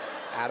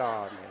at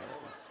all,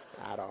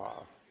 man.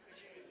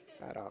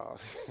 At all.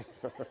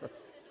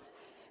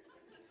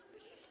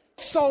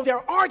 So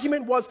their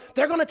argument was,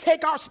 they're going to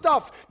take our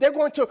stuff. They're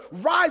going to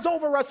rise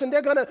over us, and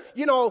they're going to,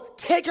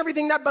 take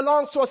everything that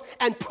belongs to us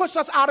and push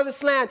us out of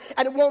this land,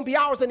 and it won't be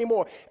ours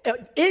anymore.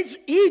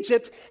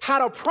 Egypt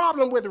had a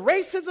problem with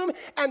racism,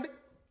 and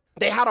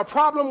they had a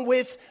problem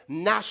with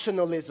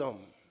nationalism.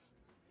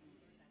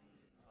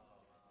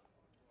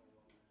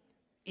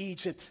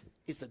 Egypt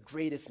is the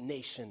greatest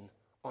nation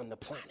on the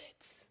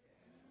planet.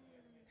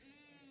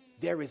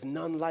 There is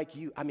none like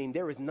you. I mean,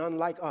 there is none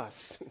like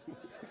us.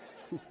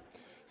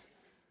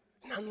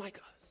 None like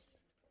us.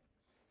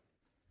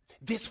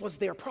 This was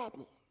their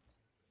problem.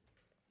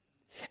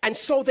 And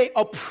so they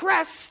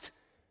oppressed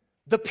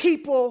the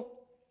people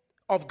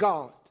of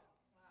God.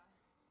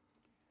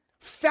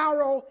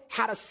 Pharaoh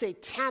had a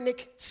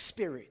satanic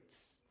spirit.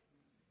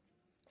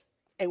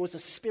 It was a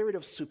spirit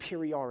of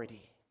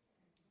superiority.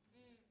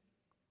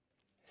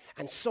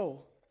 And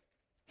so,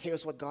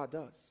 here's what God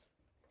does.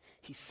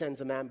 He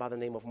sends a man by the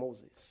name of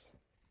Moses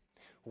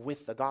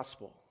with the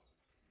gospel.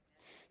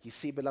 You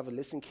see, beloved,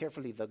 listen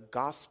carefully. The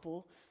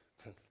gospel,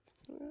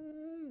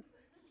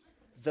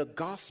 the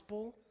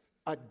gospel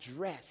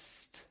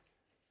addressed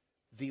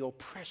the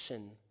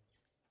oppression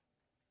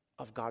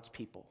of God's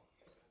people.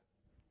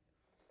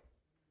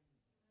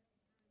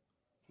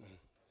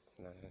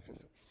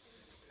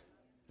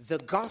 The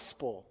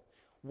gospel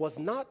was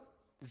not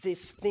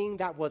this thing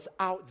that was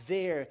out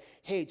there.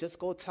 Hey, just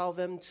go tell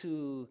them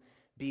to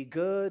be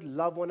good,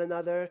 love one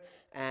another,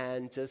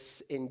 and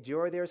just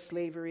endure their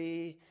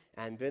slavery.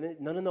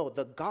 No.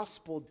 The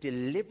gospel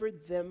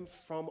delivered them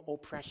from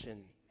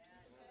oppression.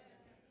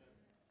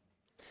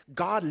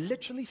 God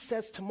literally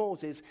says to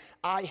Moses,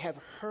 I have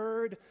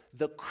heard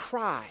the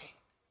cry.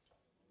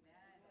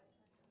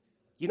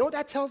 You know what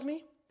that tells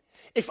me?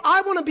 If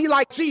I want to be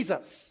like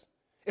Jesus,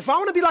 if I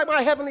want to be like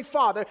my Heavenly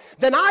Father,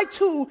 then I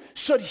too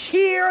should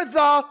hear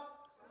the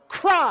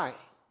cry.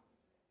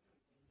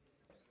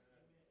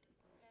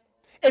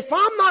 If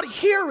I'm not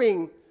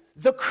hearing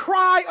the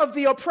cry of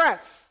the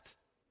oppressed,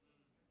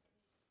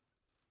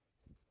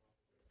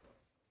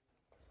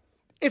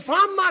 if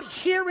I'm not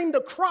hearing the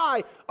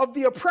cry of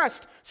the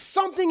oppressed,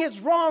 something is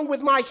wrong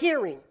with my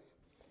hearing.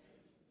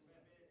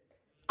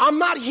 I'm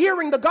not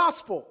hearing the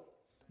gospel.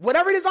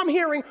 Whatever it is I'm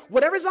hearing,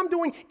 whatever it is I'm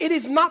doing, it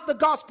is not the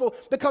gospel,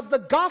 because the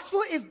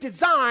gospel is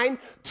designed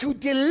to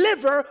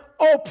deliver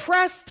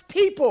oppressed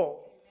people.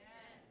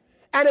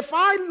 And if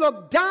I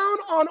look down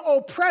on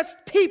oppressed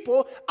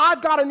people,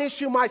 I've got an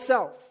issue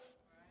myself.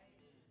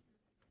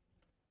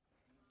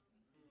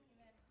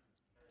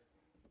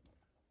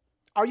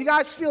 Are you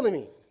guys feeling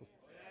me?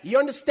 You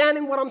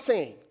understanding what I'm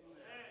saying?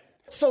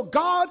 So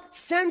God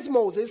sends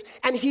Moses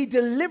and he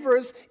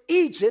delivers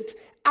Egypt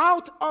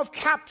out of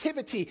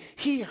captivity.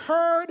 He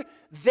heard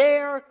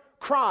their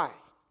cry.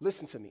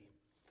 Listen to me.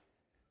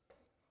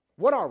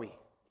 What are we?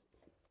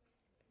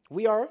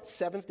 We are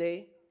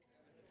Seventh-day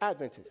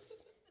Adventists.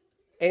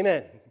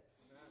 Amen.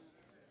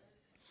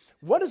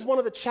 What is one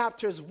of the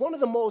chapters, one of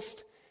the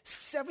most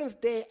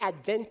Seventh-day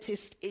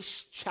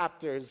Adventist-ish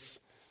chapters?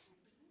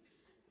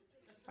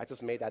 I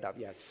just made that up,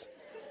 yes.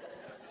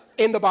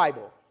 In the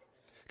Bible.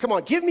 Come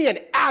on, give me an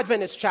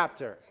Adventist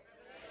chapter.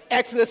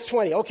 Exodus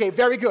 20. Okay,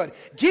 very good.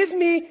 Give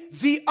me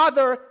the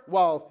other,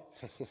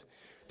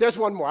 there's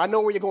one more. I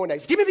know where you're going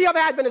next. Give me the other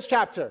Adventist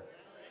chapter.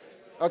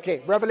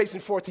 Okay,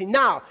 Revelation 14.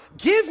 Now,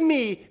 give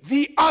me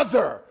the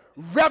other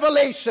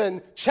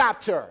Revelation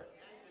chapter.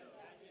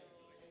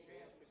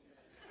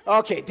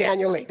 Okay,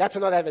 Daniel 8. That's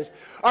another Adventist.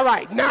 All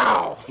right,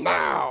 now.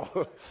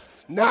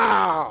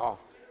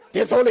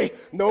 There's only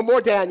no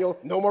more Daniel,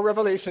 no more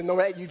Revelation.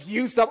 You've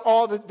used up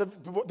all the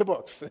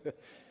books.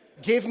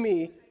 Give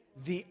me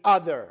the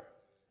other.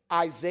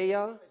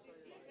 Isaiah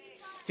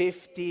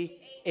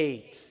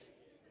 58.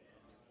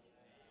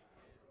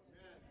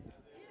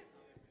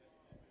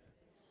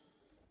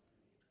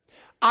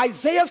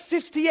 Isaiah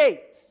 58.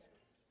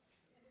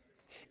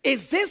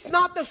 Is this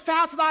not the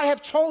fast that I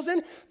have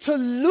chosen, to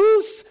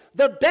loose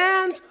the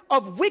bands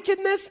of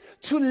wickedness,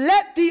 to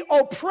let the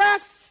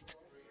oppressed?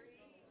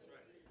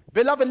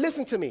 Beloved,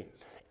 listen to me.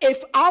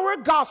 If our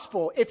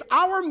gospel, if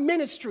our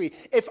ministry,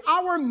 if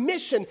our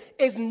mission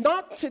is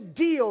not to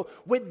deal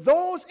with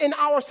those in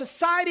our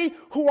society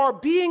who are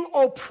being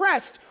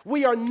oppressed,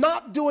 we are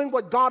not doing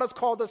what God has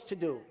called us to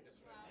do.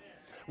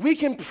 We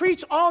can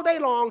preach all day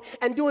long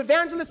and do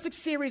evangelistic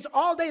series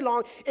all day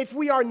long. If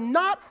we are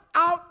not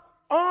out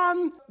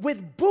on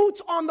with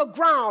boots on the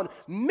ground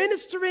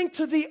ministering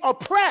to the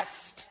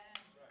oppressed,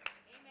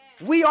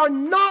 we are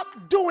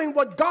not doing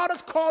what God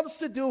has called us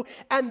to do.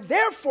 And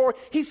therefore,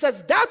 he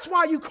says, that's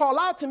why you call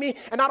out to me.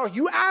 And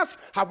you ask,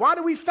 why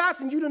do we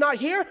fast and you do not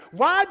hear?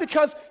 Why?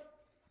 Because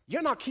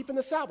you're not keeping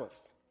the Sabbath.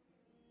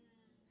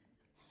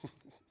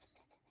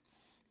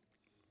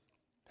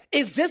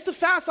 Is this the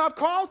fast I've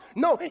called?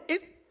 No.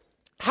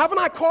 Haven't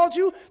I called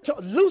you to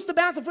loose the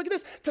bands of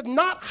wickedness, to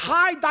not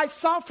hide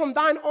thyself from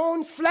thine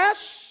own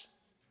flesh?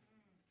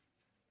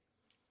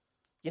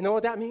 You know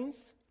what that means?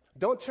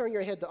 Don't turn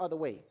your head the other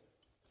way.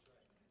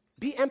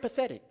 Be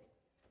empathetic.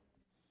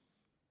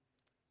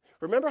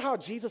 Remember how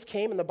Jesus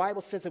came and the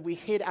Bible says that we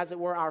hid, as it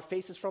were, our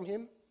faces from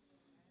him?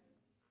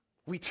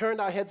 We turned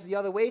our heads the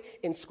other way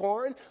in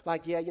scorn,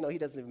 like, he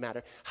doesn't even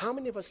matter. How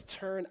many of us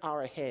turn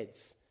our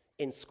heads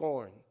in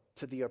scorn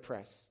to the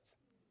oppressed?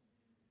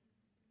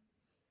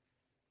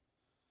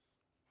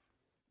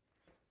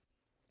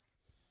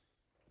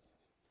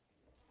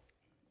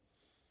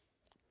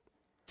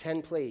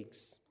 Ten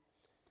plagues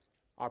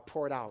are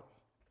poured out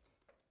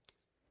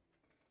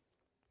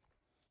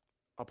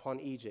upon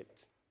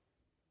Egypt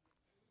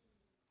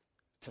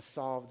to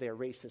solve their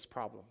racist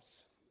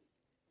problems.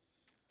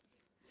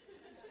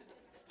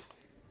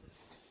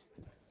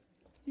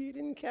 You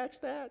didn't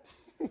catch that?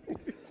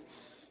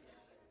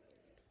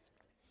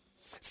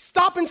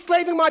 Stop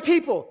enslaving my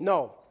people.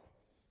 No.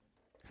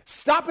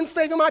 Stop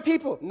enslaving my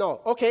people.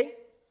 No. Okay.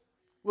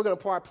 We're going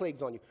to pour our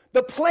plagues on you.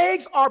 The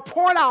plagues are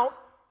poured out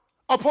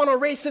upon a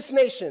racist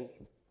nation.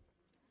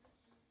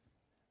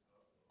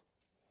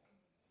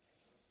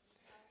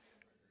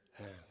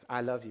 I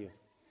love you.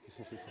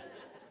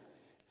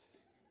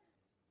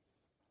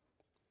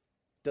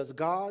 Does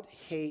God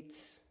hate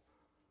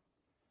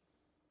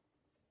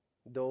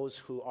those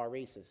who are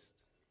racist?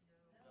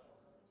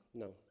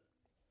 No.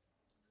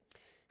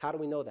 How do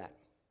we know that?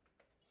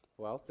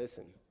 Well,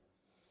 listen.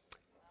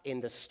 In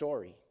the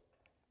story,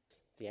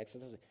 the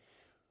Exodus,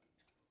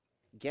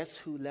 guess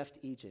who left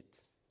Egypt?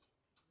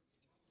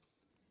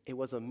 It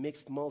was a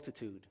mixed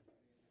multitude.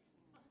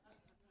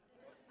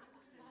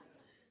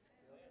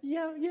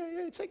 Yeah,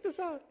 check this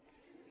out.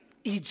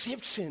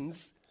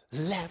 Egyptians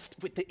left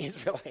with the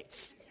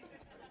Israelites.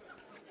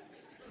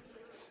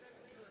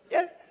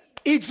 Yeah,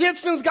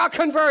 Egyptians got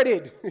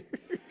converted.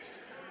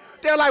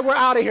 They're like, we're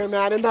out of here,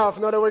 man, enough.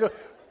 No, we're going.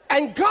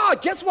 And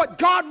God, guess what?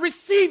 God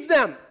received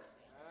them.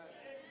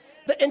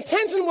 The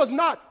intention was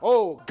not,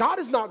 oh, God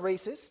is not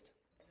racist.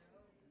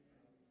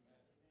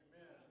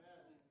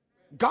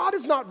 God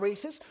is not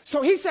racist.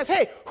 So he says,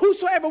 hey,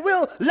 whosoever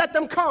will, let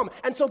them come.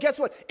 And so guess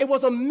what? It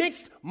was a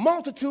mixed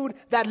multitude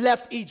that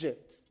left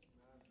Egypt.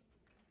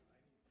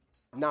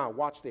 Now,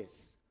 watch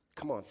this.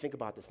 Come on, think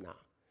about this now.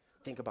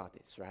 Think about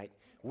this, right?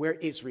 We're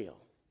Israel,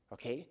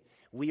 okay?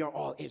 We are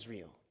all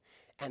Israel.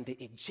 And the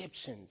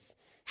Egyptians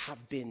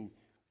have been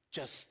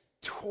just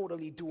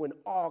totally doing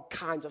all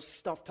kinds of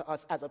stuff to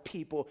us as a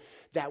people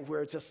that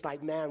we're just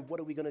like, man, what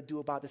are we going to do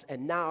about this?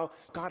 And now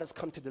God has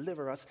come to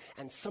deliver us,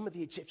 and some of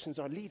the Egyptians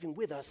are leaving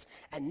with us,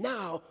 and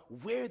now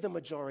we're the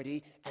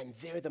majority and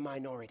they're the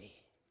minority.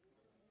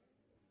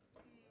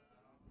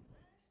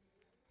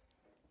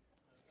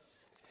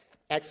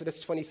 Exodus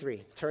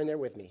 23. Turn there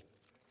with me.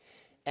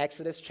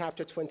 Exodus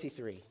chapter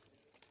 23.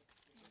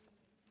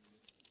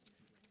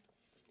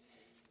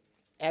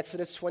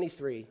 Exodus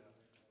 23,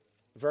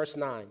 verse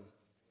 9.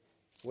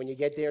 When you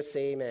get there,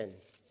 say amen.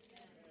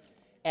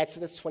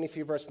 Exodus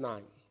 23, verse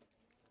 9.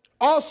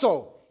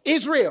 Also,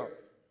 Israel,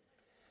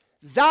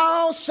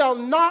 thou shalt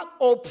not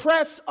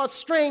oppress a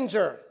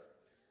stranger,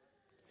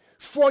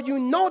 for you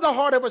know the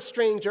heart of a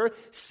stranger,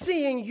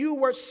 seeing you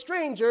were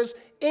strangers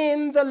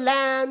in the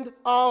land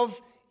of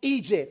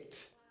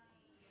Egypt.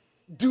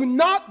 Do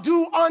not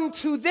do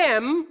unto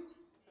them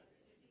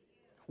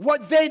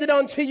what they did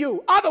unto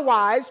you.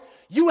 Otherwise,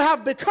 you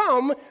have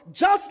become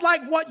just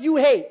like what you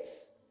hate.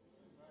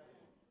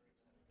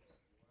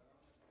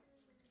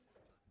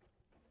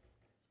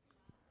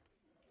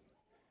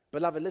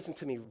 Beloved, listen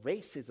to me.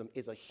 Racism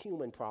is a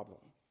human problem.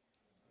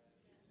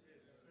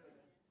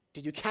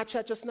 Did you catch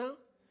that just now?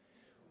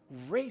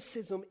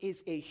 Racism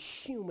is a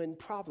human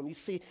problem. You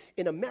see,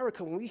 in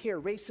America, when we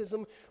hear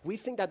racism, we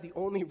think that the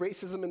only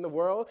racism in the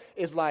world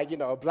is like,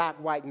 black,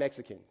 white,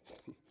 Mexican.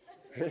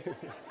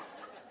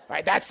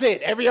 Right, that's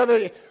it.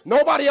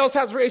 Nobody else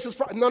has racist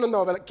problems.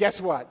 No. But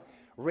guess what?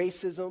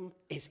 Racism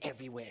is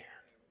everywhere.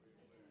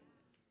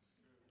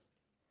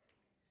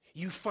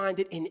 You find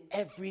it in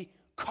every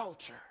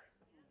culture.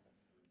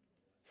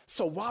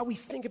 So while we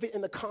think of it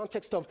in the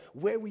context of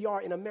where we are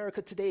in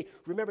America today,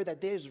 remember that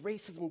there's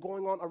racism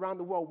going on around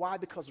the world. Why?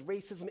 Because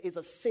racism is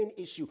a sin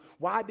issue.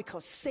 Why?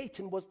 Because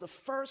Satan was the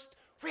first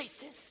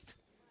racist.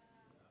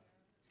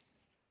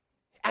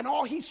 And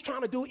all he's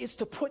trying to do is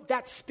to put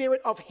that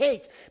spirit of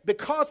hate.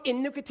 Because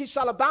iniquity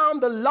shall abound,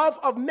 the love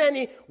of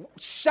many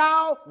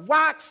shall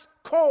wax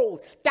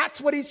cold. That's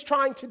what he's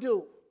trying to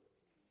do.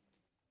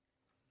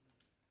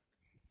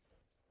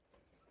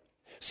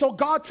 So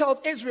God tells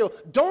Israel,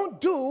 don't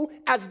do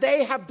as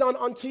they have done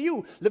unto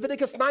you.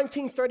 Leviticus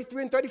 19,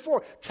 33 and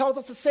 34 tells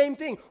us the same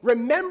thing.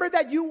 Remember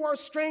that you were a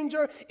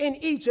stranger in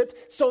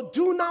Egypt, so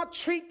do not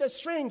treat the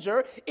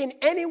stranger in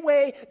any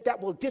way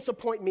that will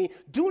disappoint me.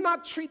 Do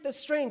not treat the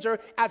stranger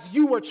as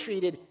you were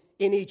treated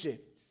in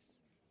Egypt.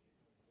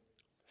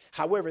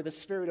 However, the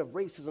spirit of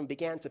racism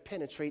began to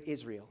penetrate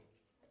Israel.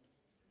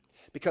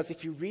 Because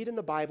if you read in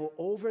the Bible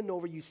over and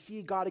over, you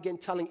see God again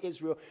telling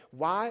Israel,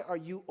 why are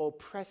you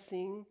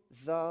oppressing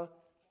the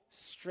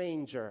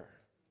stranger?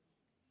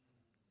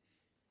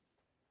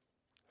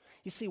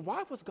 You see,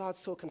 why was God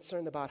so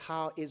concerned about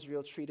how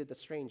Israel treated the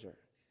stranger?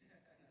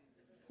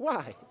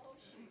 Why?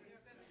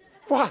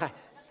 Why?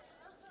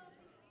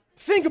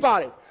 Think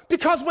about it.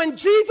 Because when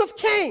Jesus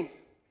came,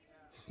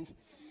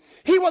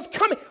 he was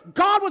coming.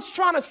 God was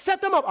trying to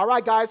set them up. All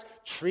right, guys,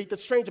 treat the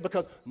stranger,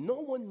 because no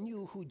one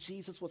knew who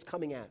Jesus was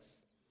coming as.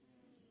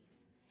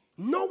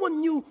 No one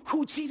knew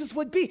who Jesus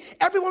would be.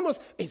 Everyone was,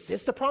 is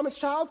this the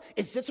promised child?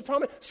 Is this the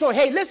promise? So,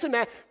 hey, listen,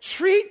 man,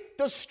 treat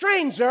the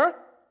stranger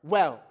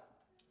well.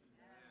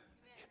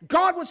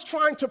 God was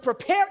trying to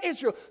prepare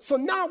Israel. So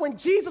now when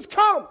Jesus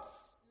comes,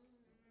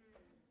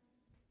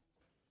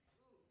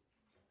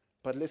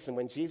 but listen,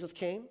 when Jesus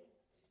came,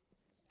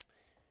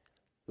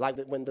 like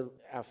when the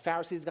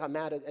Pharisees got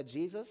mad at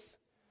Jesus,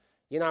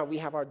 we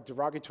have our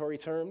derogatory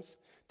terms.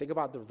 Think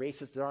about the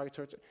racist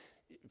derogatory terms.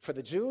 For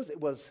the Jews, it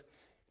was,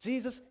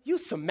 Jesus, you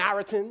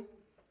Samaritan.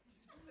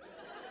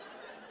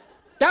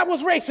 That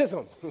was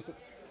racism.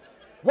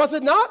 Was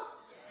it not?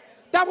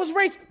 That was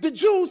race. The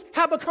Jews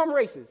have become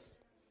racist.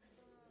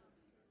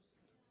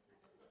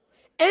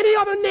 Any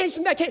other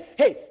nation that came,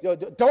 hey,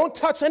 don't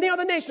touch any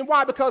other nation.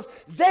 Why? Because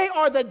they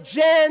are the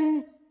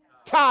Gentiles.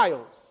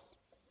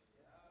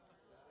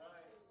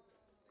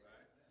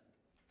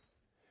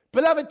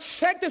 Beloved,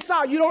 check this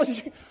out.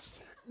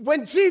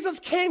 when Jesus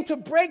came to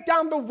break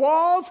down the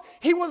walls,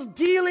 he was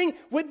dealing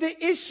with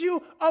the issue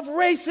of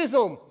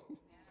racism.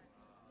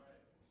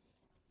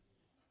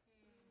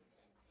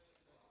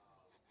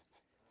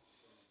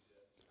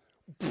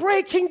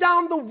 Breaking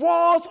down the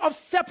walls of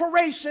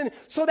separation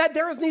so that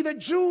there is neither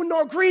Jew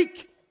nor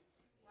Greek.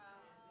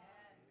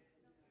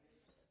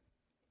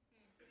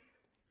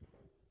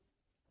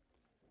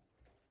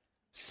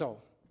 So,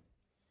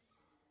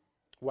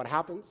 what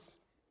happens?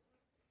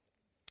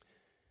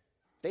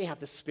 They have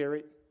the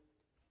spirit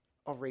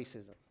of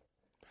racism.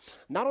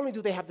 Not only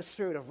do they have the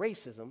spirit of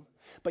racism,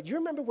 but you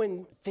remember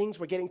when things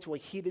were getting to a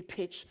heated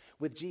pitch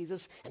with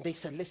Jesus, and they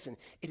said, listen,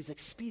 it is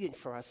expedient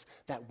for us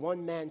that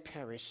one man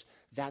perish,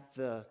 that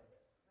the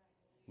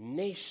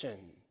nation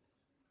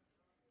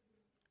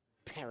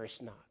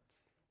perish not.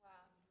 Wow.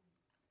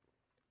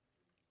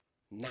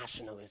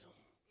 Nationalism.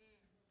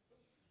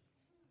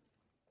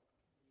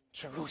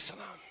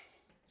 Jerusalem,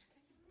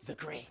 the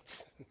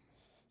great.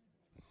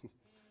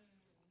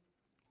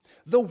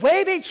 The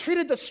way they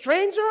treated the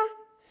stranger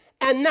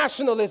and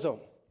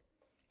nationalism,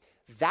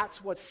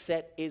 that's what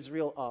set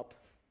Israel up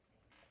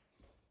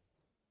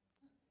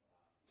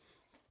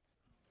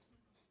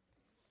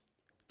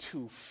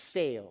to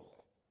fail.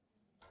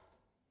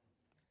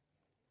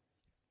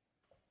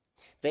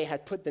 They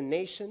had put the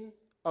nation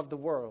of the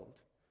world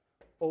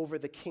over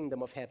the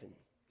kingdom of heaven.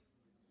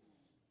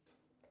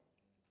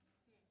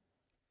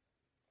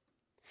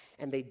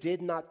 And they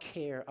did not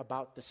care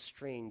about the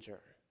stranger,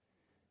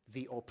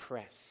 the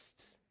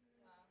oppressed.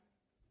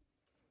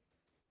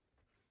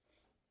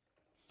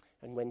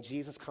 And when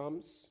Jesus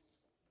comes,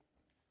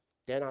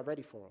 they're not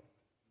ready for him.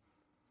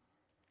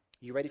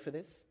 You ready for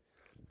this?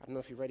 I don't know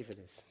if you're ready for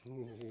this.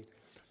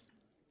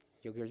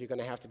 You're going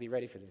to have to be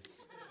ready for this.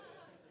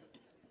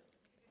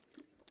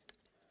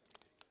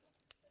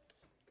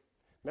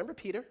 Remember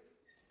Peter?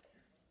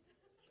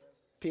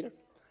 Peter?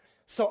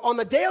 So on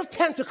the day of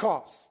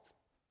Pentecost,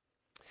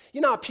 you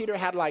know how Peter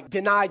had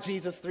denied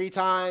Jesus 3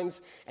 times,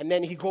 and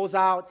then he goes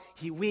out,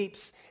 he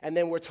weeps, and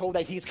then we're told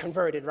that he's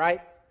converted, right?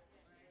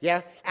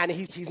 Yeah? And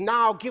he's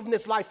now given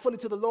his life fully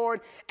to the Lord.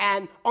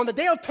 And on the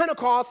day of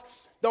Pentecost,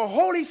 the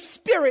Holy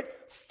Spirit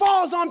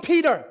falls on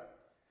Peter.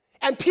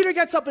 And Peter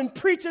gets up and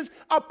preaches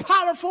a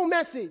powerful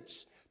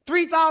message.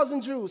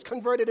 3,000 Jews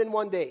converted in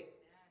one day.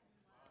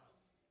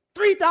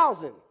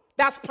 3,000.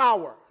 That's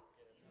power.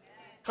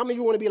 How many of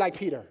you want to be like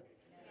Peter?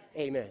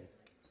 Amen.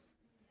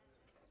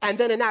 And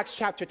then in Acts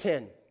chapter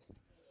 10,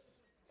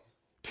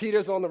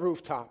 Peter's on the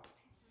rooftop.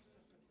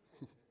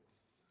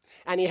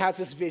 And he has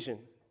this vision.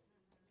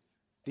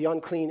 The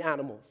unclean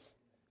animals,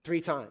 3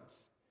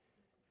 times.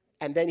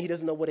 And then he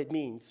doesn't know what it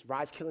means.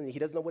 Rise, killing, he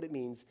doesn't know what it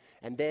means.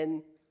 And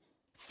then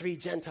 3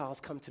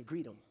 Gentiles come to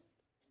greet him.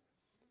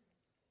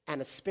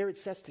 And the Spirit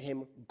says to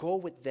him, go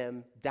with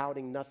them,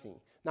 doubting nothing.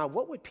 Now,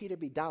 what would Peter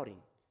be doubting?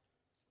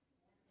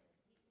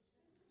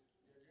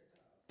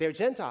 They're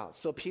Gentiles.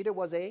 So Peter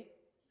was a?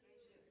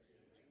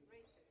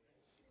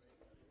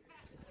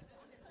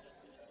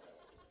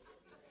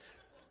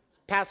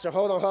 Pastor,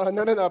 hold on.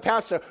 No,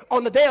 Pastor.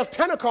 On the day of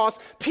Pentecost,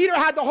 Peter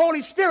had the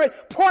Holy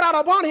Spirit poured out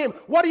upon him.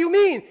 What do you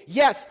mean?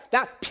 Yes,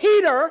 that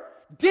Peter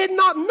did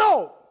not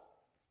know.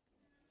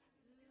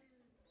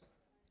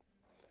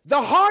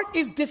 The heart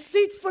is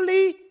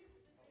deceitfully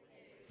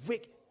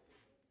wicked.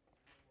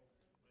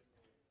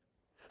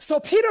 So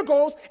Peter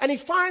goes and he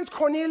finds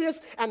Cornelius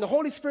and the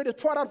Holy Spirit is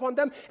poured out upon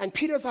them. And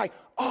Peter's like,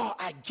 oh,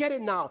 I get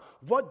it now.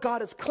 What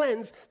God has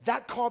cleansed,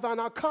 that call thou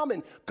not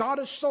common. God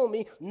has shown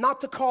me not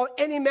to call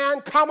any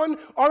man common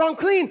or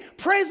unclean.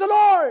 Praise the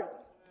Lord.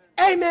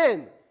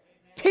 Amen.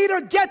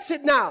 Peter gets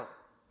it now.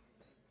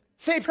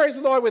 Say praise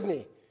the Lord with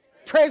me.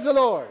 Praise the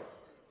Lord.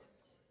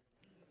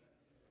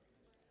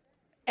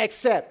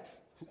 Except,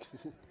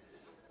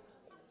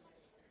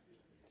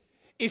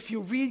 if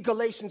you read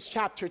Galatians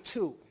chapter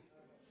 2,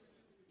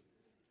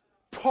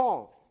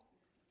 Paul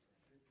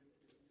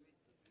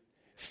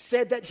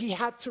said that he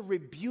had to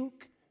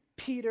rebuke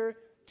Peter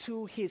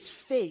to his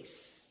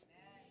face.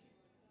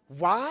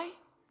 Why?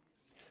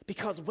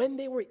 Because when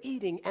they were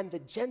eating and the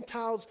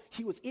Gentiles,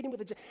 he was eating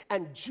with the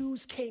and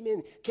Jews came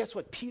in, guess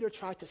what? Peter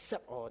tried to say,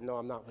 oh, no,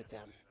 I'm not with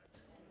them.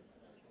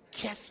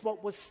 Guess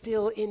what was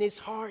still in his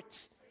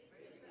heart?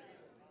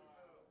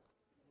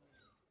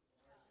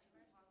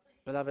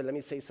 Beloved, let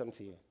me say something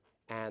to you.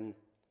 And,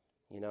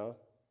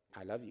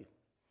 I love you.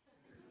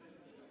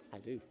 I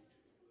do.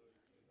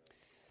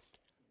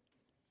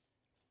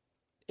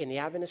 In the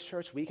Adventist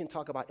church, we can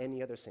talk about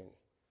any other sin.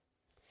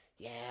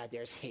 Yeah,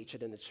 there's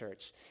hatred in the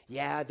church.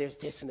 Yeah, there's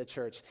this in the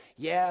church.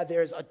 Yeah,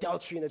 there's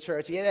adultery in the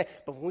church. Yeah,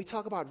 but when we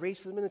talk about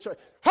racism in the church,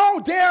 how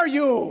dare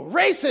you?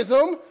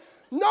 Racism?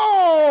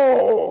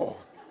 No!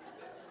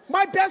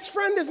 My best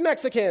friend is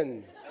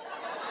Mexican.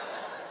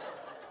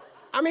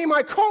 I mean,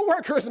 my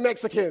coworker is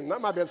Mexican.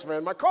 Not my best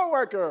friend, my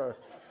coworker.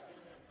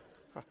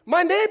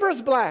 My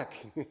neighbor's black.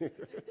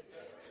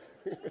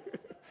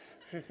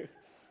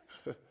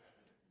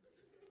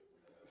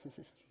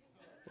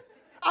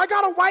 I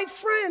got a white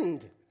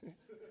friend.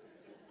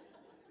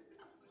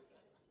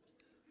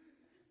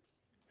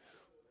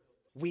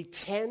 we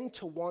tend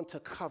to want to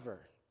cover.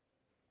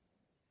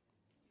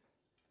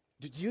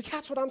 Do you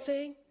catch what I'm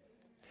saying?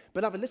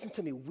 Beloved, listen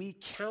to me. We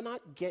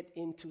cannot get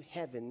into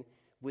heaven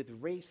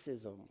with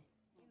racism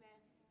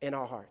in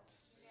our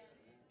hearts.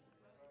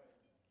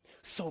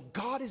 So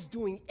God is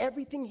doing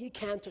everything he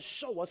can to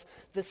show us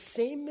the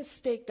same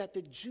mistake that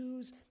the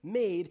Jews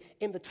made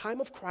in the time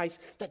of Christ,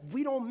 that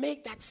we don't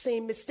make that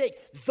same mistake,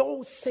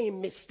 those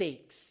same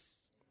mistakes.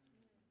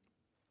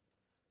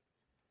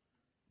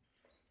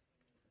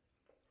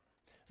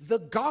 The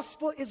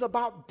gospel is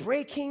about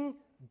breaking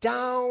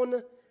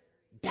down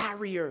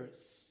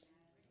barriers.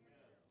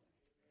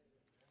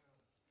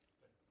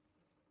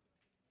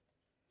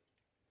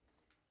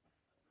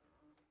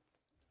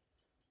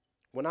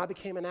 When I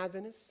became an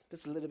Adventist,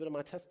 this is a little bit of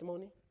my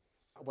testimony.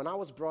 When I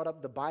was brought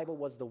up, the Bible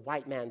was the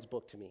white man's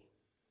book to me.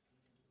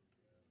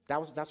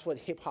 That's what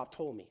hip-hop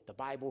told me. The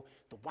Bible,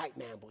 the white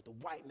man book,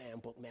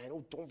 man.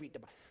 Oh, don't read the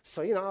Bible.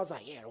 So, I was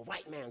like, yeah, the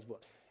white man's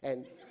book.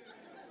 And,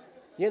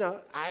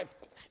 I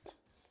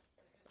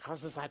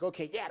was just like,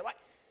 okay, yeah, the white.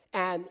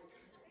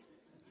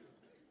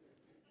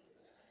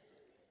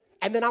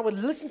 And then I would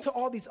listen to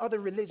all these other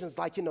religions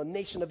like,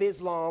 Nation of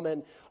Islam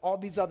and all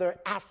these other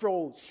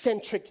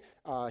Afrocentric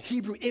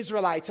Hebrew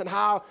Israelites, and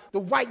how the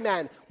white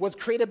man was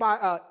created by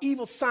an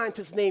evil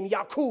scientist named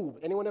Yaqub.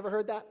 Anyone ever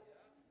heard that?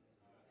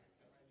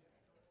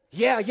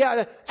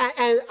 Yeah.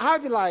 And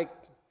I'd be like,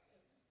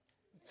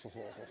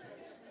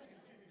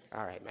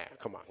 all right, man,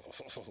 come on.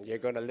 You're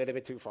going a little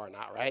bit too far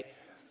now, right?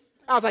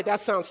 I was like,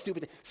 that sounds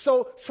stupid.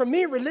 So for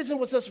me, religion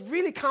was just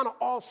really kind of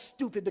all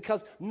stupid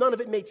because none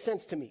of it made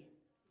sense to me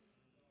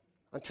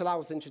until I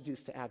was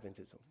introduced to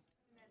Adventism.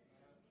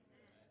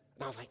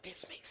 And I was like,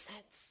 this makes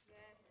sense.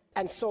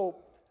 And so,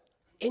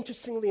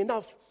 interestingly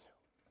enough,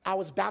 I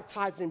was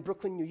baptized in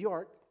Brooklyn, New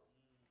York,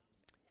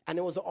 and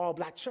it was an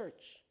all-black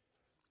church.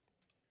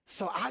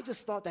 So I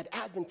just thought that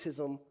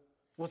Adventism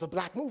was a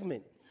black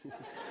movement.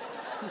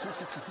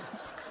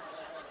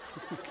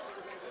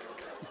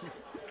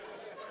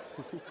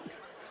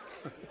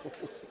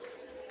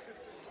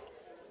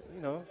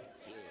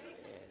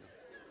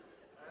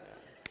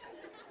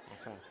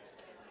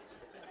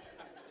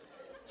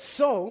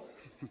 So,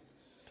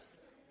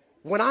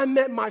 when I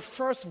met my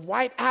first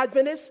white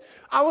Adventist,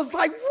 I was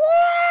like,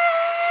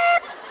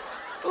 what?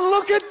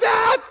 Look at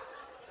that.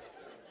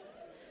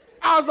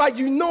 I was like,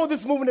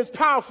 this movement is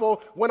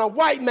powerful when a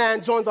white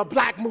man joins a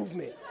black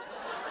movement.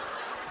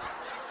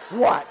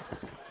 What?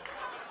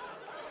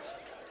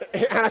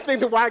 And I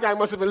think the white guy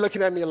must have been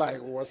looking at me like,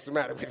 what's the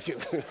matter with you?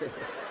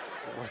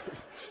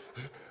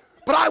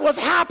 But I was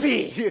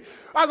happy.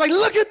 I was like,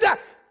 look at that.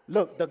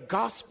 Look, the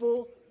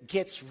gospel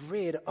gets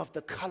rid of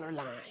the color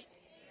line.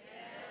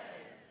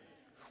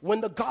 When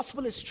the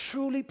gospel is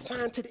truly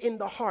planted in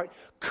the heart,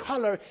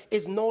 color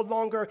is no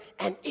longer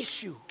an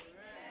issue.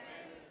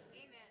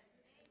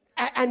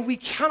 And we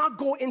cannot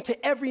go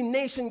into every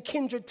nation,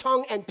 kindred,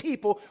 tongue, and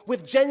people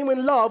with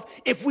genuine love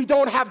if we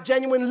don't have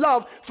genuine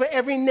love for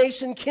every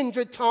nation,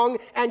 kindred, tongue,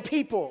 and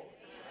people.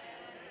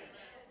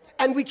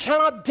 And we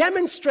cannot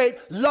demonstrate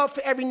love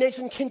for every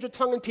nation, kindred,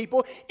 tongue, and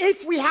people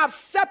if we have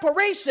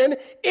separation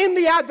in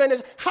the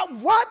Adventist.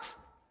 What?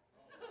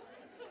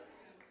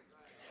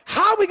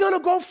 How are we going to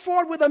go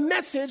forward with a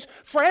message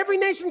for every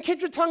nation,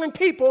 kindred, tongue, and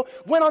people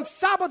when on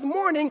Sabbath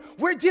morning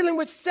we're dealing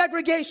with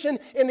segregation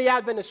in the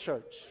Adventist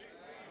church?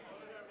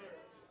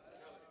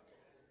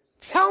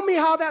 Tell me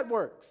how that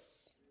works.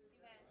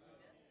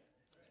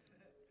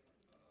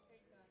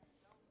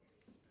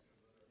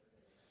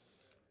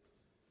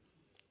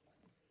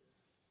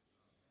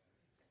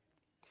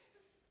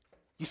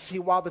 You see,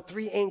 while the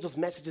three angels'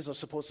 messages are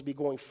supposed to be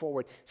going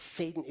forward,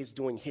 Satan is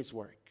doing his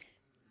work.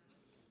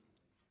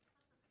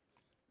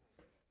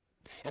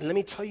 And let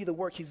me tell you the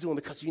work he's doing,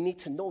 because you need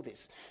to know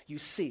this. You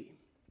see,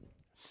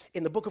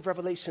 in the book of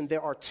Revelation,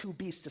 there are two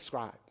beasts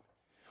described.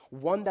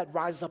 One that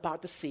rises up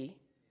out the sea,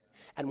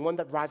 and one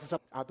that rises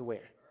up out the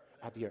where?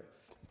 Out the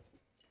earth.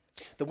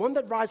 The one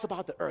that rises up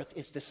out the earth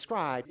is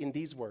described in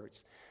these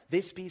words.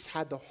 This beast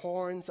had the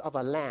horns of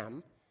a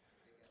lamb,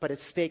 but it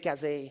spake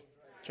as a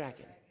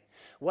dragon.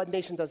 What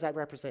nation does that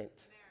represent?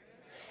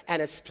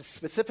 And it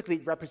specifically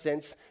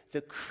represents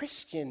the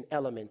Christian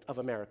element of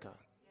America.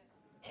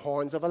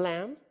 Horns of a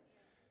lamb,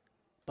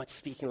 but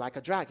speaking like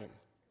a dragon.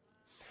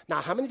 Now,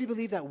 how many of you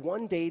believe that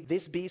one day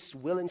this beast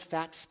will in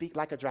fact speak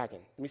like a dragon?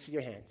 Let me see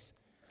your hands.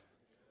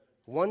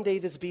 One day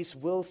this beast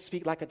will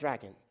speak like a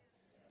dragon.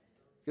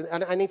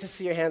 I need to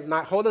see your hands.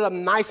 Hold it up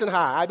nice and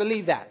high. I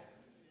believe that.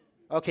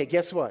 Okay,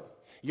 guess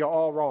what? You're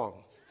all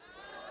wrong.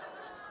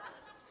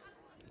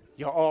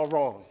 You're all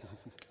wrong.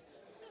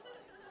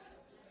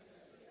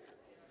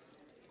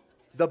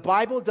 The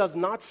Bible does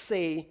not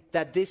say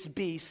that this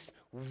beast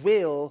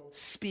will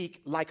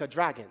speak like a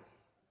dragon.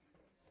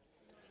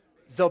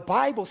 The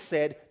Bible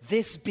said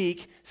this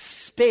beast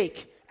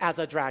spake as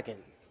a dragon,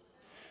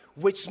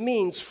 which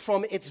means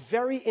from its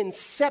very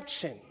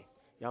inception,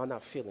 y'all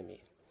not feeling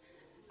me.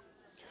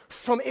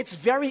 From its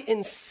very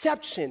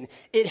inception,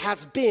 it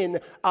has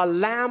been a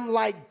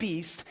lamb-like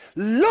beast,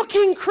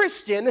 looking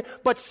Christian,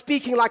 but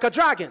speaking like a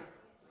dragon.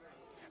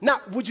 Now,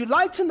 would you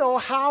like to know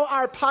how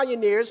our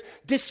pioneers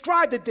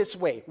described it this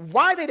way?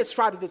 Why they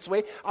described it this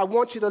way? I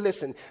want you to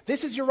listen.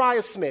 This is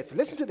Uriah Smith.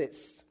 Listen to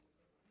this.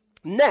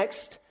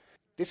 Next,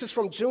 this is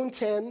from June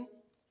 10,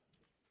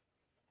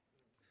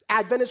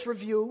 Adventist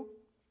Review,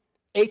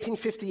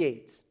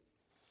 1858.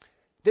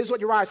 This is what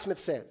Uriah Smith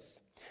says.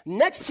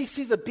 Next, he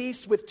sees a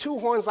beast with two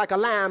horns like a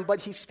lamb, but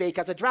he spake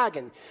as a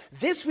dragon.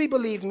 This, we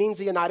believe, means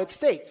the United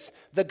States.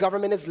 The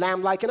government is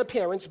lamb-like in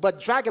appearance, but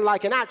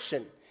dragon-like in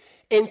action.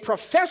 In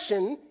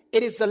profession,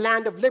 it is the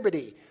land of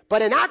liberty,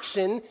 but in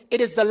action,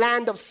 it is the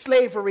land of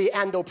slavery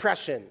and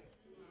oppression.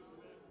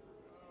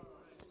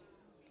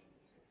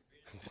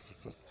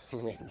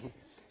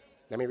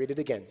 Let me read it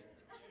again.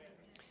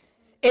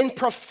 In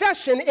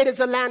profession, it is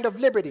a land of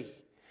liberty,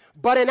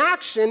 but in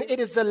action, it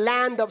is the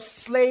land of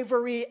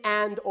slavery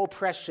and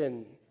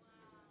oppression.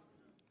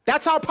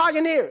 That's our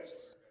pioneers.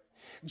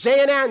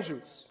 J.N.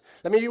 Andrews.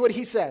 Let me read what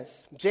he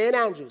says. J.N.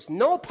 Andrews.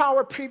 No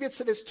power previous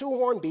to this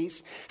two-horned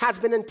beast has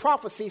been in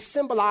prophecy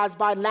symbolized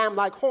by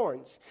lamb-like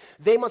horns.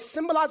 They must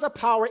symbolize a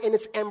power in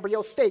its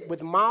embryo state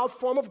with mild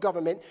form of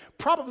government,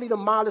 probably the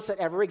mildest that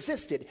ever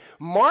existed.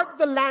 Mark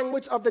the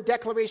language of the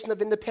Declaration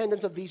of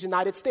Independence of these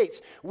United States.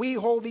 We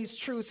hold these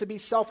truths to be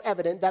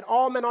self-evident, that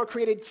all men are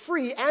created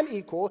free and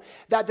equal,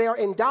 that they are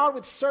endowed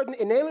with certain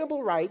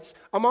inalienable rights.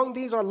 Among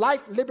these are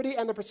life, liberty,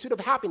 and the pursuit of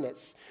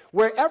happiness.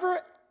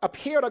 Wherever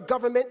appeared a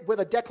government with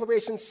a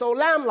declaration so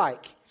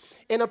lamb-like.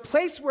 In a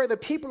place where the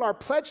people are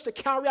pledged to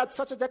carry out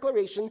such a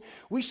declaration,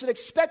 we should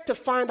expect to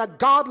find a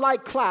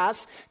godlike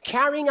class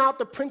carrying out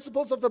the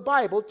principles of the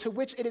Bible to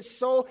which it is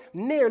so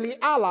nearly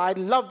allied,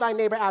 love thy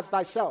neighbor as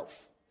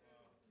thyself.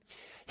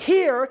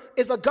 Here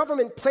is a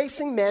government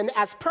placing men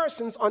as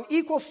persons on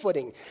equal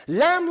footing,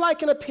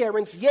 lamb-like in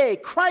appearance, yea,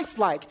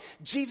 Christ-like.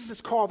 Jesus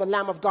is called the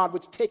Lamb of God,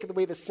 which taketh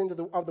away the sin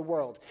of the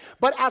world.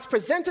 But as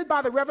presented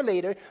by the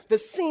Revelator, the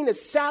scene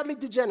is sadly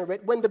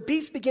degenerate when the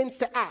beast begins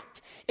to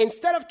act.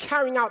 Instead of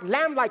carrying out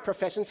lamb-like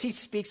professions, he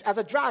speaks as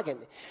a dragon.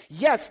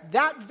 Yes,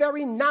 that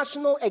very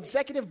national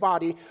executive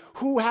body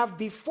who have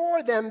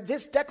before them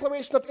this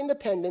Declaration of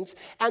Independence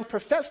and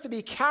profess to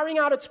be carrying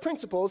out its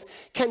principles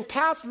can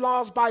pass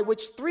laws by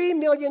which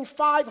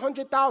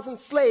 3,500,000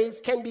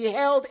 slaves can be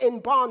held in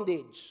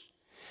bondage.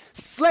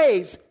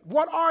 Slaves,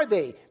 what are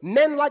they?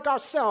 Men like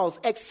ourselves,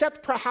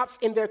 except perhaps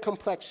in their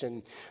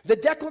complexion. The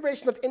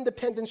Declaration of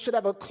Independence should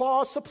have a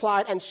clause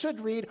supplied and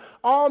should read,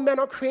 all men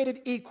are created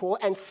equal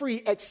and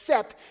free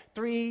except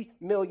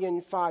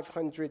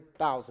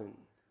 3,500,000.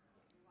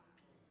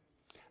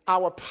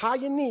 Our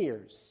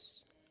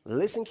pioneers,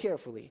 listen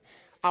carefully,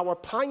 our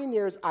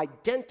pioneers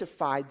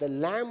identified the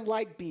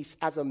lamb-like beast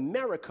as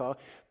America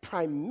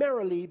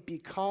primarily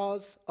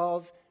because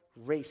of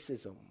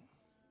racism.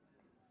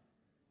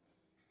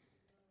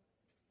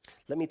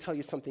 Let me tell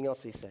you something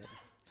else they said.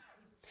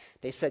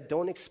 They said,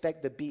 don't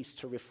expect the beast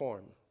to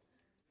reform.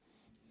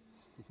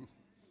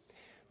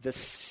 The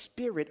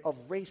spirit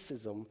of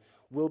racism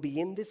will be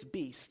in this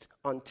beast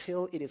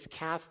until it is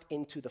cast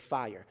into the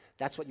fire.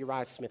 That's what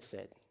Uriah Smith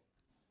said.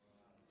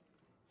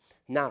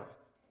 Now,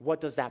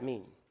 what does that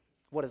mean?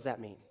 What does that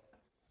mean?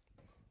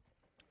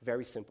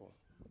 Very simple.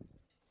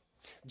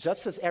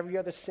 Just as every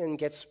other sin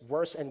gets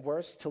worse and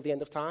worse till the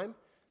end of time,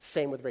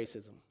 same with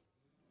racism.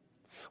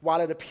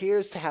 While it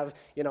appears to have,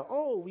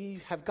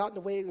 we have gotten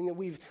away,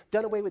 we've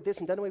done away with this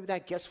and done away with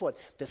that, guess what?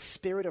 The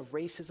spirit of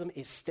racism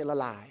is still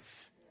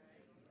alive.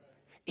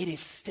 It is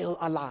still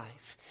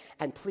alive.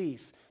 And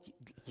please,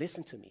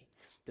 listen to me.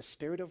 The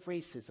spirit of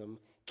racism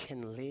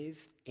can live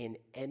in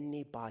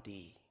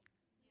anybody.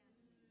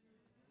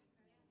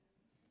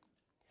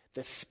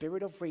 The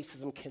spirit of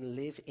racism can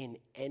live in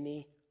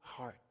any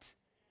heart,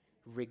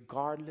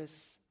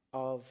 regardless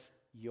of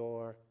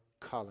your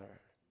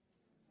color.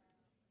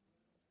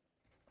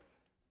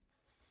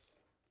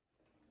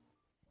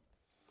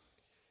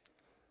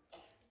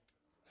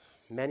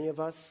 Many of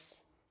us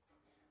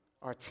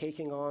are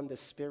taking on the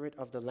spirit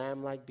of the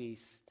lamb-like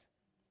beast.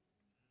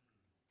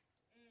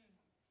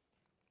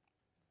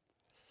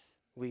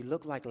 We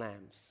look like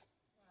lambs.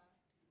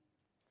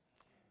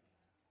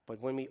 But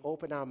when we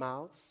open our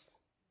mouths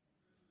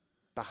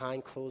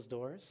behind closed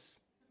doors,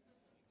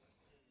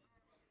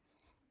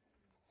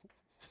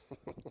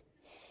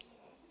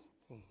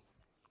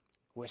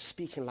 we're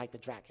speaking like the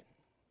dragon.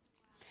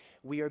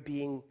 We are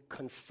being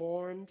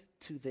conformed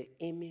to the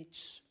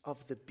image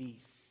of the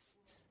beast.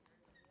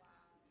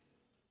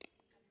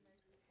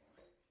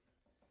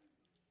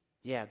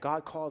 Yeah,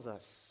 God calls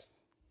us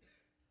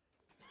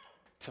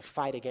to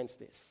fight against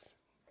this.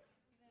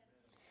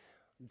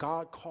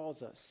 God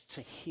calls us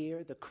to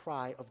hear the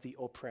cry of the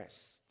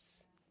oppressed.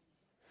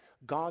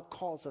 God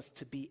calls us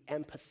to be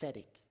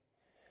empathetic.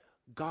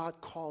 God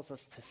calls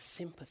us to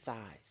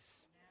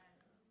sympathize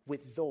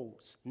with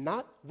those,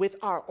 not with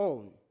our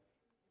own,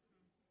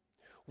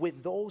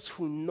 with those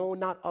who know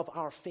not of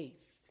our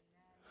faith,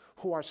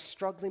 who are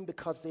struggling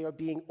because they are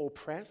being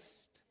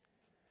oppressed,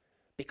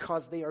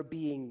 because they are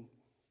being,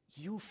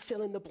 you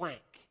fill in the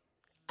blank.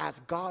 As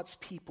God's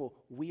people,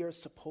 we are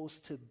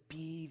supposed to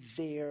be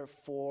there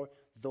for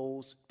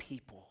those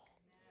people.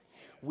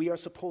 We are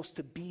supposed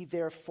to be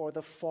there for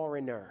the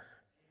foreigner.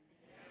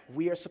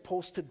 We are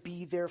supposed to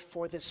be there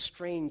for the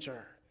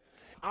stranger.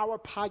 Our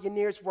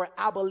pioneers were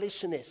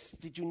abolitionists.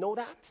 Did you know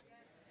that?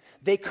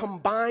 They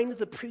combined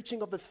the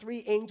preaching of the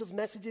three angels'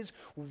 messages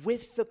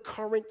with the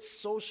current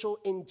social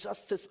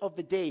injustice of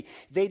the day.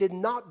 They did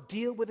not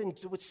deal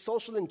with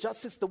social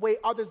injustice the way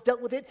others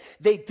dealt with it.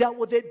 They dealt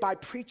with it by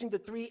preaching the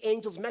three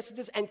angels'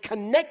 messages and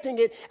connecting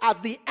it as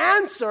the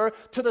answer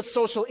to the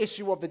social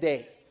issue of the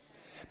day.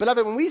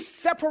 Beloved, when we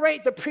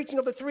separate the preaching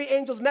of the three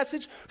angels'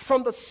 message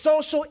from the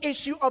social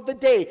issue of the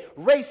day,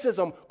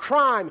 racism,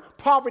 crime,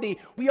 poverty,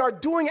 we are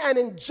doing an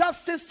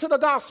injustice to the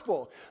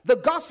gospel. The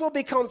gospel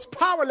becomes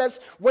powerless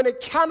when it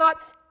cannot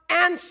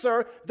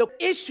answer the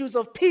issues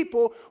of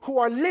people who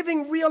are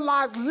living real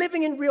lives,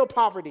 living in real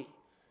poverty.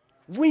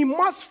 We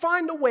must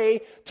find a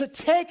way to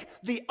take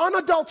the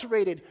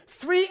unadulterated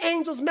three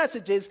angels'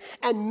 messages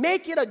and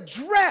make it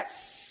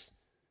address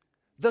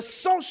the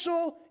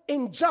social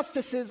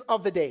injustices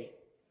of the day.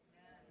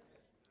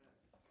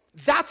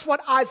 That's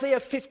what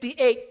Isaiah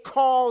 58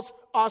 calls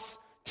us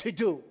to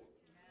do.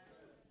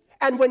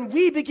 And when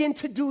we begin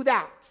to do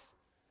that,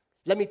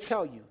 let me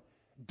tell you,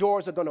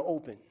 doors are going to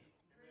open.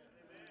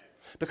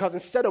 Because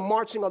instead of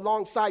marching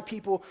alongside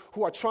people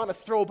who are trying to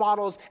throw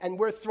bottles and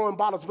we're throwing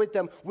bottles with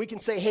them, we can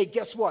say, hey,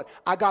 guess what?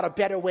 I got a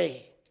better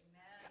way.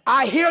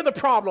 I hear the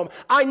problem.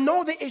 I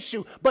know the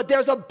issue, but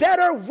there's a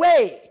better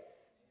way.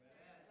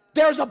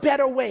 There's a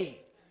better way.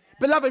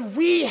 Beloved,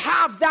 we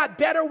have that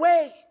better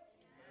way.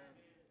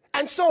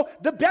 And so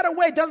the better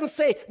way doesn't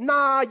say,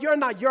 nah, you're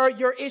not,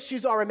 your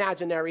issues are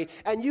imaginary.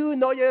 And you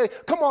know,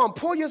 come on,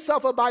 pull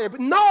yourself up by your,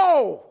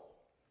 no.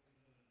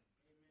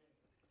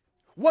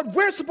 What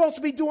we're supposed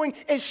to be doing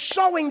is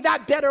showing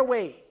that better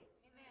way. Amen.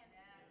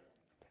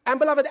 And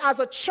beloved, as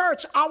a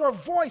church, our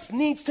voice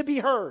needs to be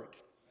heard. Amen.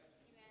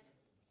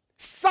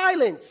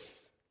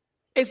 Silence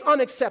is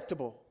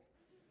unacceptable.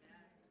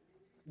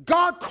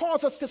 God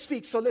calls us to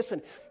speak. So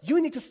listen, you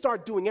need to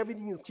start doing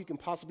everything you can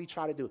possibly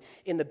try to do.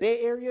 In the Bay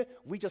Area,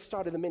 we just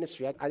started a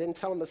ministry. I didn't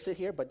tell them to sit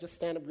here, but just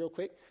stand up real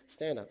quick.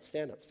 Stand up,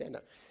 stand up, stand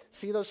up.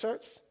 See those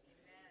shirts?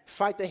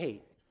 Fight the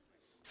hate.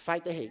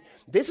 Fight the hate.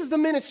 This is the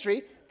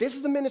ministry. This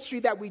is the ministry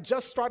that we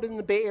just started in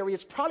the Bay Area.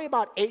 It's probably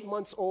about 8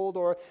 months old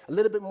or a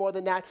little bit more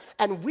than that.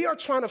 And we are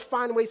trying to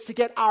find ways to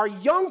get our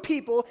young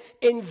people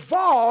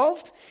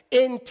involved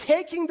in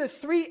taking the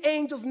three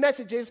angels'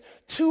 messages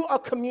to a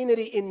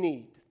community in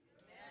need.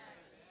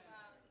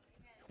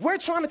 We're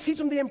trying to teach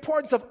them the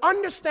importance of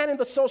understanding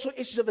the social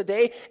issues of the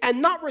day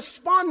and not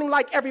responding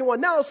like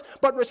everyone else,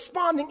 but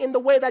responding in the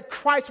way that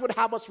Christ would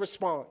have us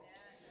respond.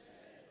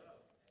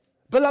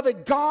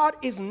 Beloved, God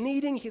is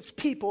needing his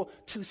people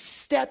to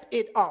step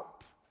it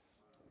up,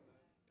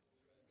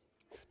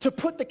 to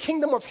put the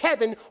kingdom of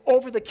heaven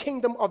over the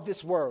kingdom of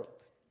this world,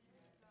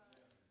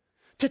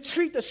 to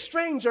treat the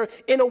stranger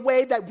in a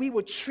way that we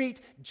would treat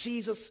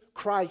Jesus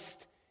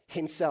Christ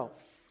himself.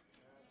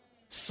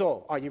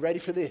 So, are you ready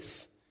for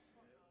this?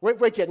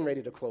 We're getting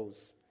ready to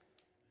close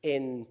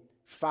in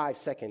 5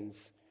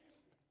 seconds,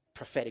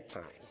 prophetic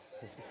time.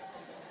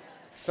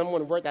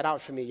 Someone worked that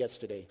out for me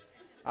yesterday.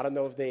 I don't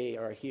know if they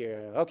are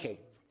here.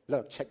 Okay,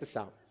 look, check this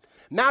out.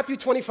 Matthew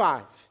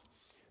 25.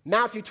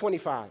 Matthew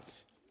 25.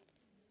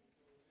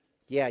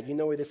 Yeah, you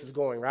know where this is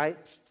going, right?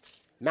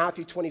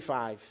 Matthew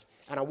 25.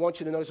 And I want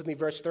you to notice with me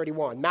verse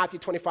 31. Matthew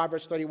 25,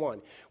 verse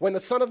 31. When the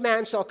Son of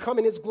Man shall come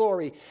in his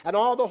glory, and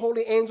all the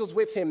holy angels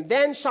with him,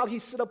 then shall he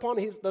sit upon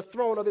the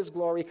throne of his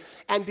glory,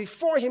 and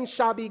before him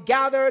shall be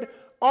gathered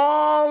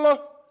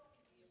all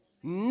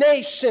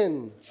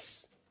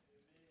nations.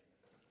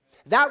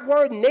 That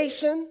word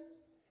nation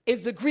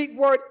is the Greek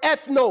word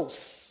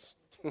ethnos.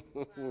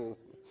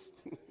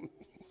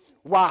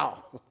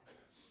 Wow.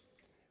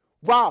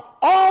 Wow.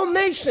 All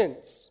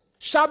nations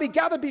shall be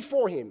gathered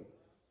before him.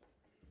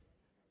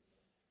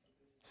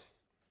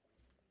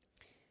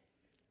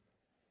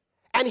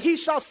 And he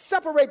shall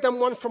separate them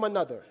one from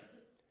another,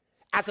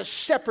 as a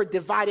shepherd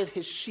divideth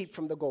his sheep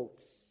from the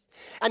goats.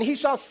 And he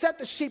shall set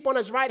the sheep on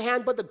his right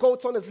hand, but the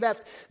goats on his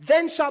left.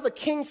 Then shall the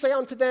king say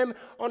unto them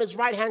on his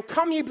right hand,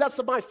 Come ye blessed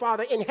of my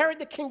Father, inherit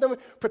the kingdom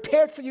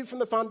prepared for you from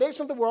the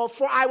foundation of the world.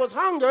 For I was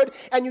hungered,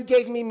 and you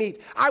gave me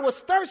meat. I was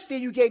thirsty,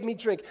 you gave me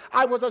drink.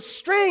 I was a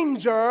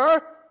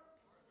stranger.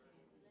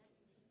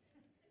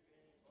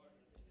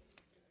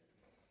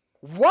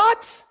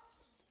 What?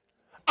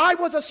 I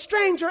was a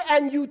stranger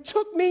and you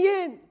took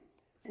me in.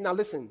 Now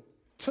listen,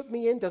 took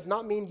me in does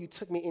not mean you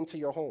took me into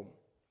your home.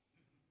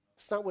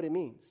 That's not what it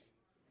means.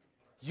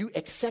 You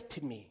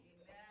accepted me.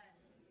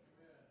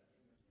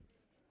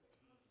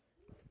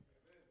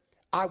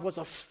 I was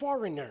a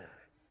foreigner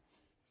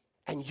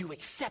and you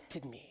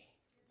accepted me.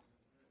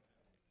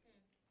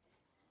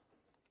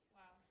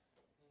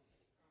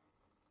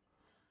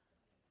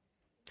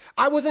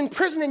 I was in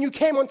prison and you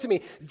came unto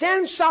me.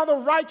 Then shall the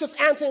righteous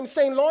answer him,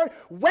 saying, Lord,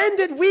 when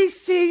did we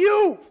see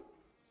you?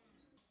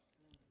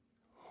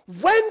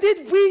 When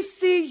did we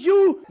see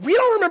you? We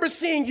don't remember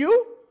seeing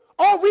you.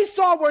 All we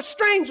saw were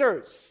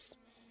strangers.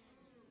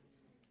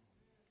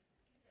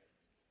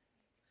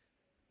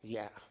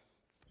 Yeah.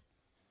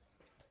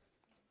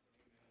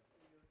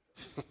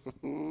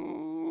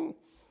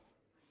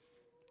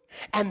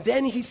 And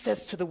then he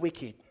says to the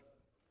wicked,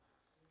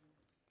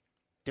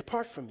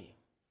 depart from me.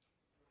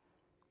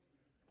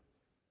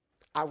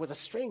 I was a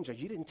stranger.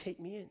 You didn't take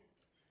me in.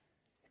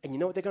 And you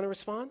know what they're going to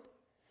respond?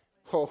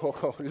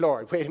 Oh,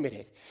 Lord, wait a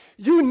minute.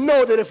 You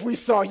know that if we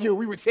saw you,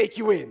 we would take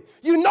you in.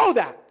 You know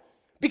that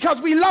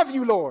because we love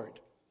you, Lord.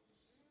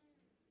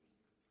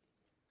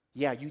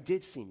 Yeah, you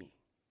did see me.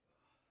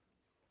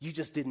 You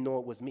just didn't know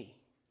it was me.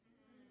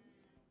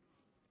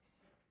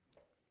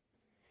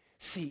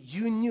 See,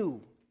 you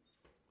knew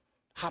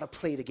how to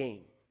play the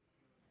game.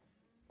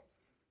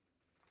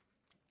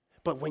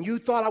 But when you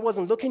thought I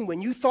wasn't looking,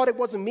 when you thought it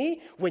wasn't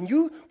me,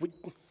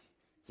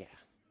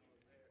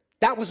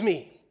 that was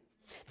me.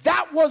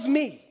 That was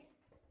me.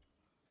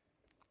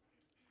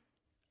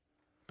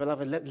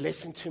 Beloved,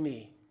 listen to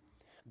me.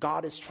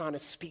 God is trying to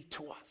speak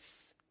to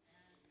us.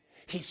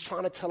 He's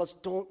trying to tell us,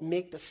 don't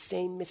make the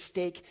same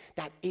mistake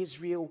that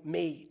Israel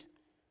made.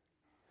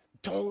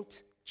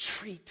 Don't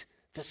treat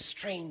the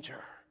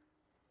stranger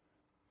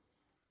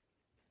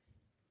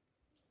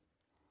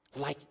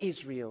like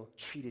Israel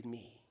treated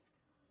me.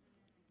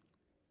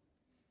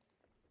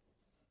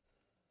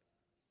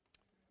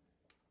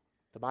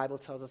 The Bible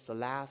tells us the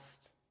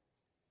last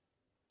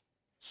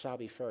shall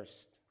be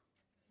first,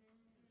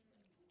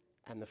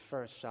 and the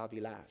first shall be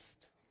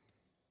last.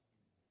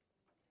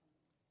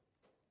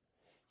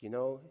 You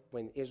know,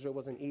 when Israel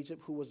was in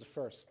Egypt, who was the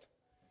first?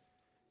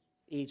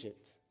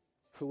 Egypt.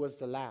 Who was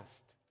the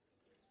last?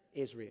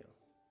 Israel.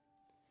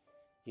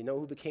 You know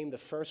who became the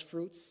first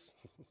fruits?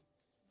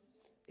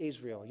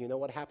 Israel. You know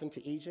what happened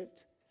to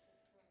Egypt?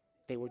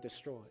 They were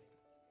destroyed.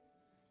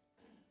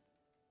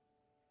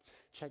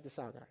 Check this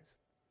out, guys.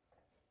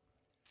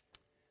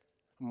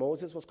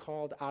 Moses was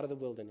called out of the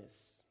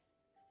wilderness.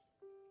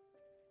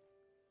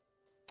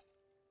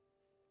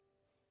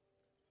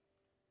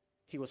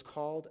 He was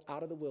called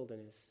out of the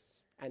wilderness,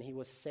 and he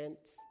was sent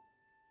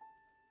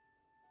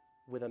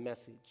with a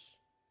message.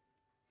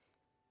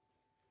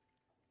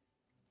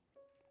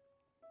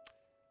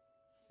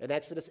 In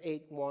Exodus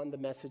 8:1, the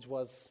message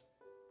was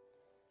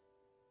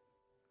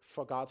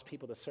for God's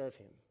people to serve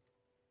him.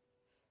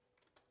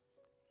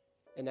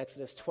 In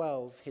Exodus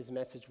 12, his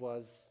message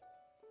was,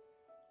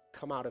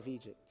 come out of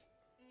Egypt.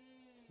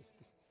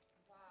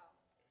 Wow.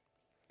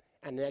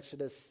 And in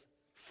Exodus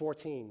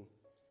 14,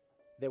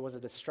 there was a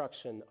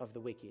destruction of the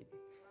wicked. Wow.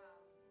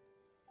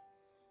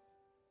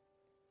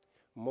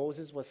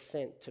 Moses was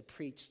sent to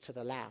preach to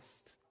the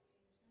last.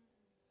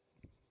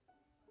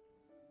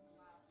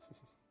 Wow.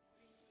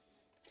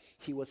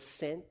 He was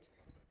sent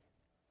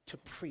to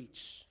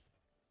preach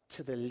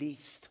to the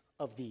least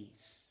of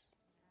these.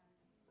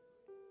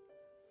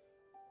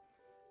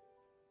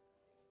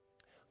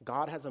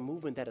 God has a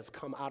movement that has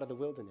come out of the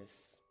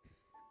wilderness.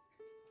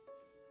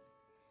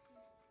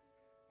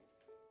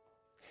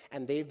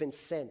 And they've been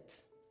sent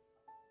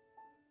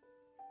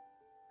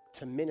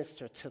to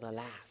minister to the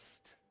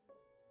last,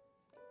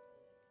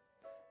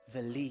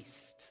 the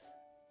least,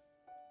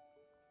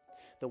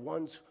 the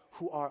ones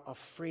who are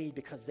afraid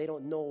because they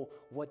don't know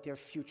what their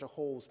future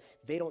holds.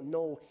 They don't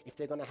know if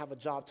they're going to have a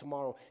job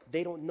tomorrow.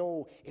 They don't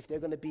know if they're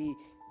going to be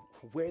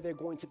where they're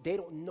going to. They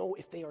don't know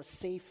if they are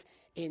safe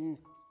in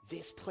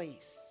this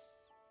place.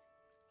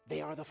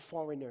 They are the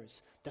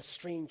foreigners, the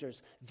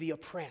strangers, the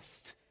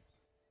oppressed.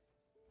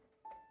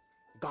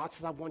 God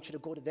says, I want you to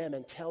go to them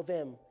and tell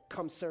them,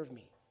 come serve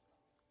me.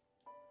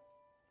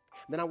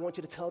 And then I want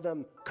you to tell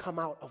them, come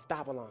out of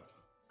Babylon.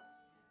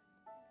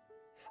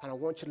 And I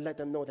want you to let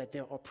them know that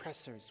their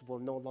oppressors will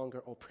no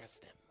longer oppress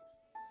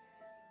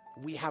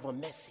them. We have a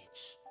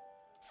message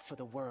for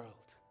the world.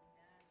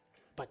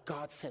 But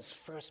God says,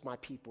 first, my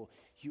people,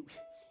 you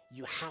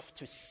have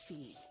to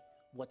see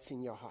what's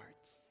in your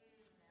hearts.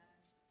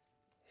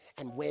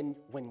 And when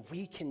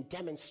we can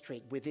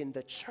demonstrate within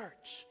the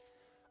church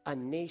a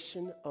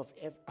nation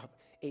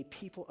a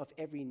people of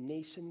every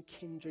nation,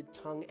 kindred,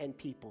 tongue, and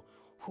people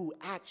who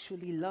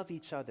actually love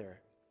each other.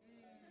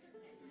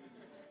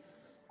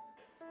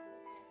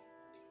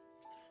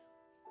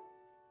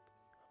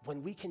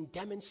 When we can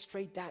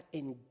demonstrate that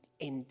in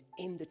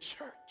the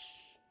church,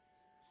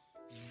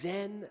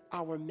 then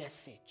our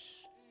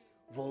message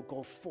will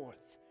go forth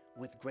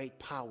with great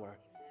power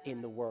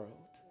in the world.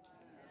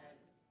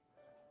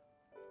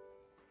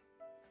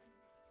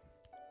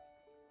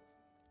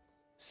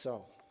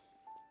 So,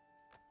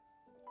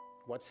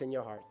 what's in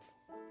your heart?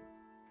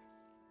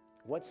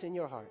 What's in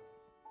your heart?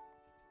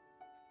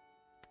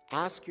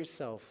 Ask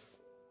yourself,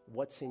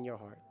 what's in your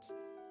heart?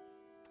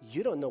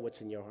 You don't know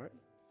what's in your heart.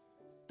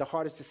 The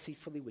heart is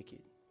deceitfully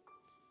wicked.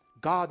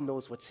 God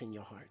knows what's in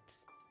your heart.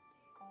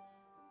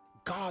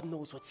 God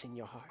knows what's in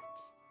your heart.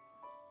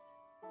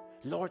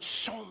 Lord,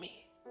 show me.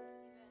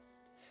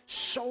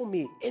 Show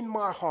me in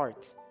my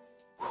heart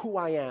who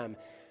I am.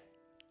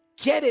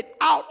 Get it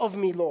out of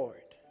me, Lord,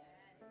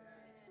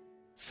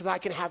 so that I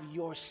can have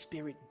your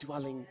spirit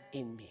dwelling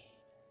in me.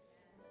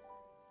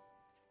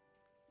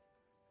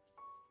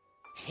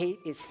 Hate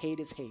is hate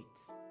is hate.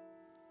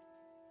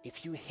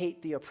 If you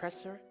hate the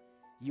oppressor,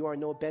 you are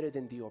no better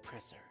than the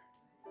oppressor.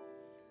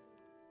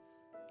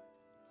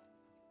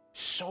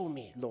 Show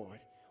me, Lord,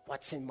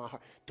 what's in my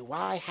heart. Do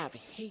I have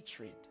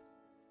hatred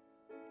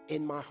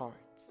in my heart?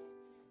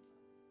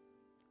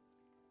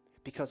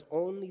 Because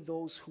only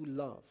those who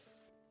love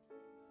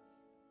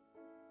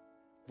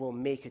will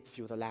make it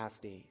through the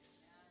last days.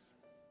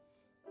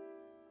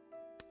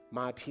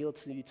 My appeal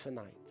to you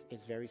tonight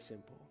is very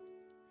simple.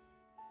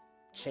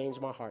 Change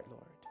my heart,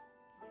 Lord.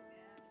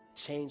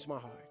 Change my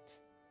heart.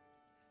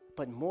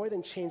 But more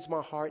than change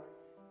my heart,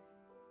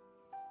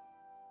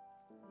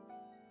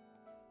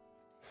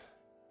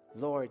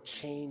 Lord,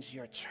 change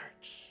your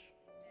church.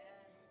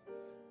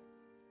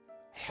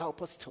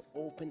 Help us to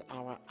open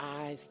our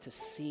eyes to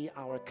see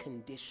our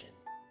condition.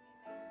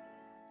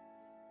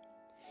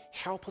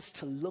 Help us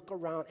to look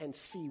around and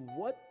see,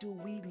 what do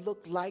we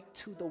look like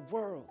to the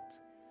world?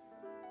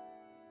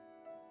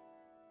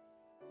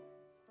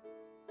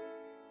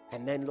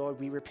 And then, Lord,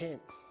 we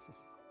repent.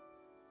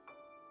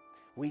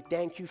 We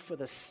thank you for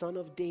the Son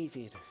of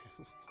David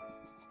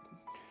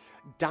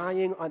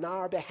dying on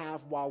our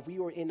behalf while we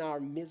were in our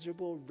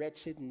miserable,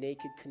 wretched,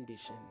 naked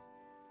condition.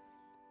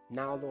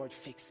 Now, Lord,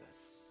 fix us.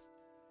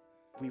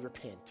 We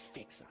repent.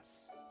 Fix us.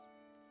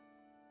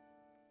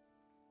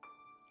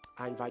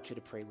 I invite you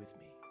to pray with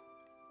me.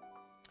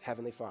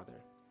 Heavenly Father,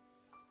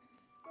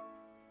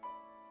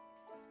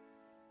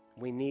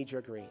 we need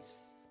your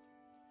grace.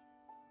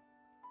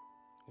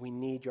 We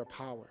need your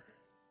power.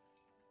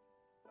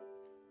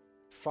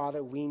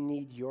 Father, we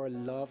need your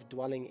love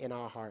dwelling in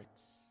our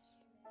hearts.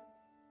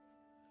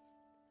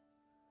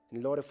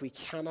 And Lord, if we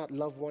cannot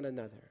love one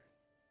another,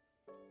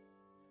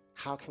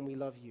 how can we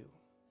love you?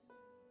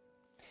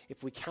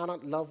 If we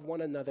cannot love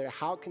one another,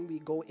 how can we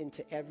go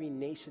into every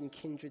nation,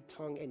 kindred,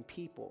 tongue, and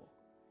people?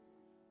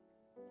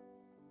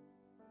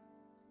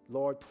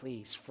 Lord,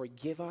 please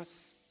forgive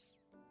us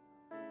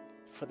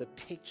for the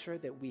picture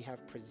that we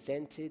have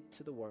presented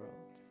to the world.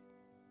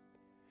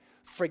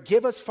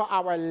 Forgive us for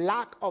our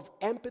lack of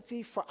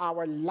empathy, for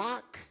our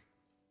lack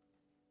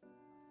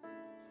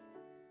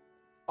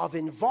of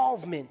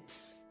involvement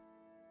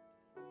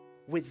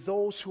with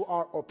those who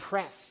are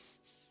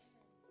oppressed.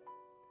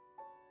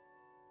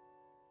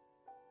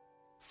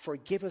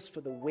 Forgive us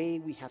for the way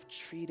we have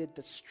treated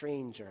the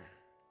stranger.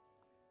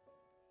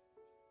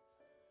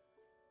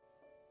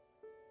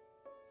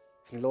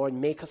 And Lord,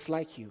 make us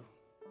like you.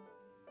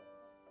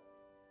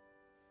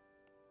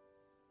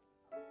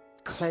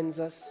 Cleanse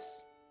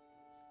us,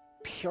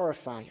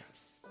 purify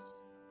us,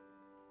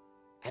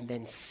 and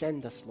then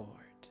send us, Lord,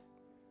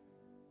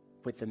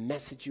 with the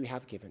message you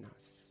have given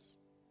us.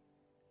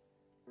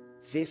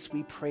 This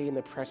we pray in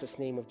the precious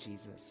name of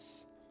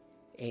Jesus.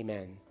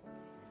 Amen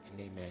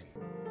and amen.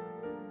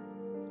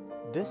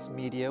 This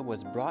media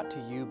was brought to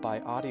you by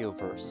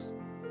Audioverse,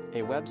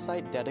 a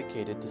website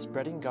dedicated to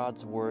spreading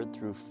God's Word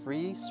through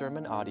free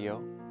sermon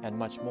audio and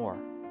much more.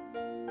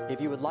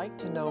 If you would like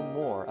to know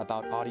more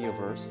about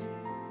Audioverse,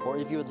 or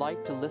if you would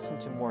like to listen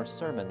to more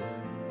sermons,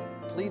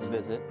 please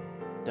visit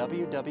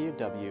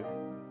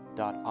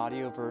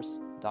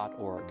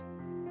www.audioverse.org.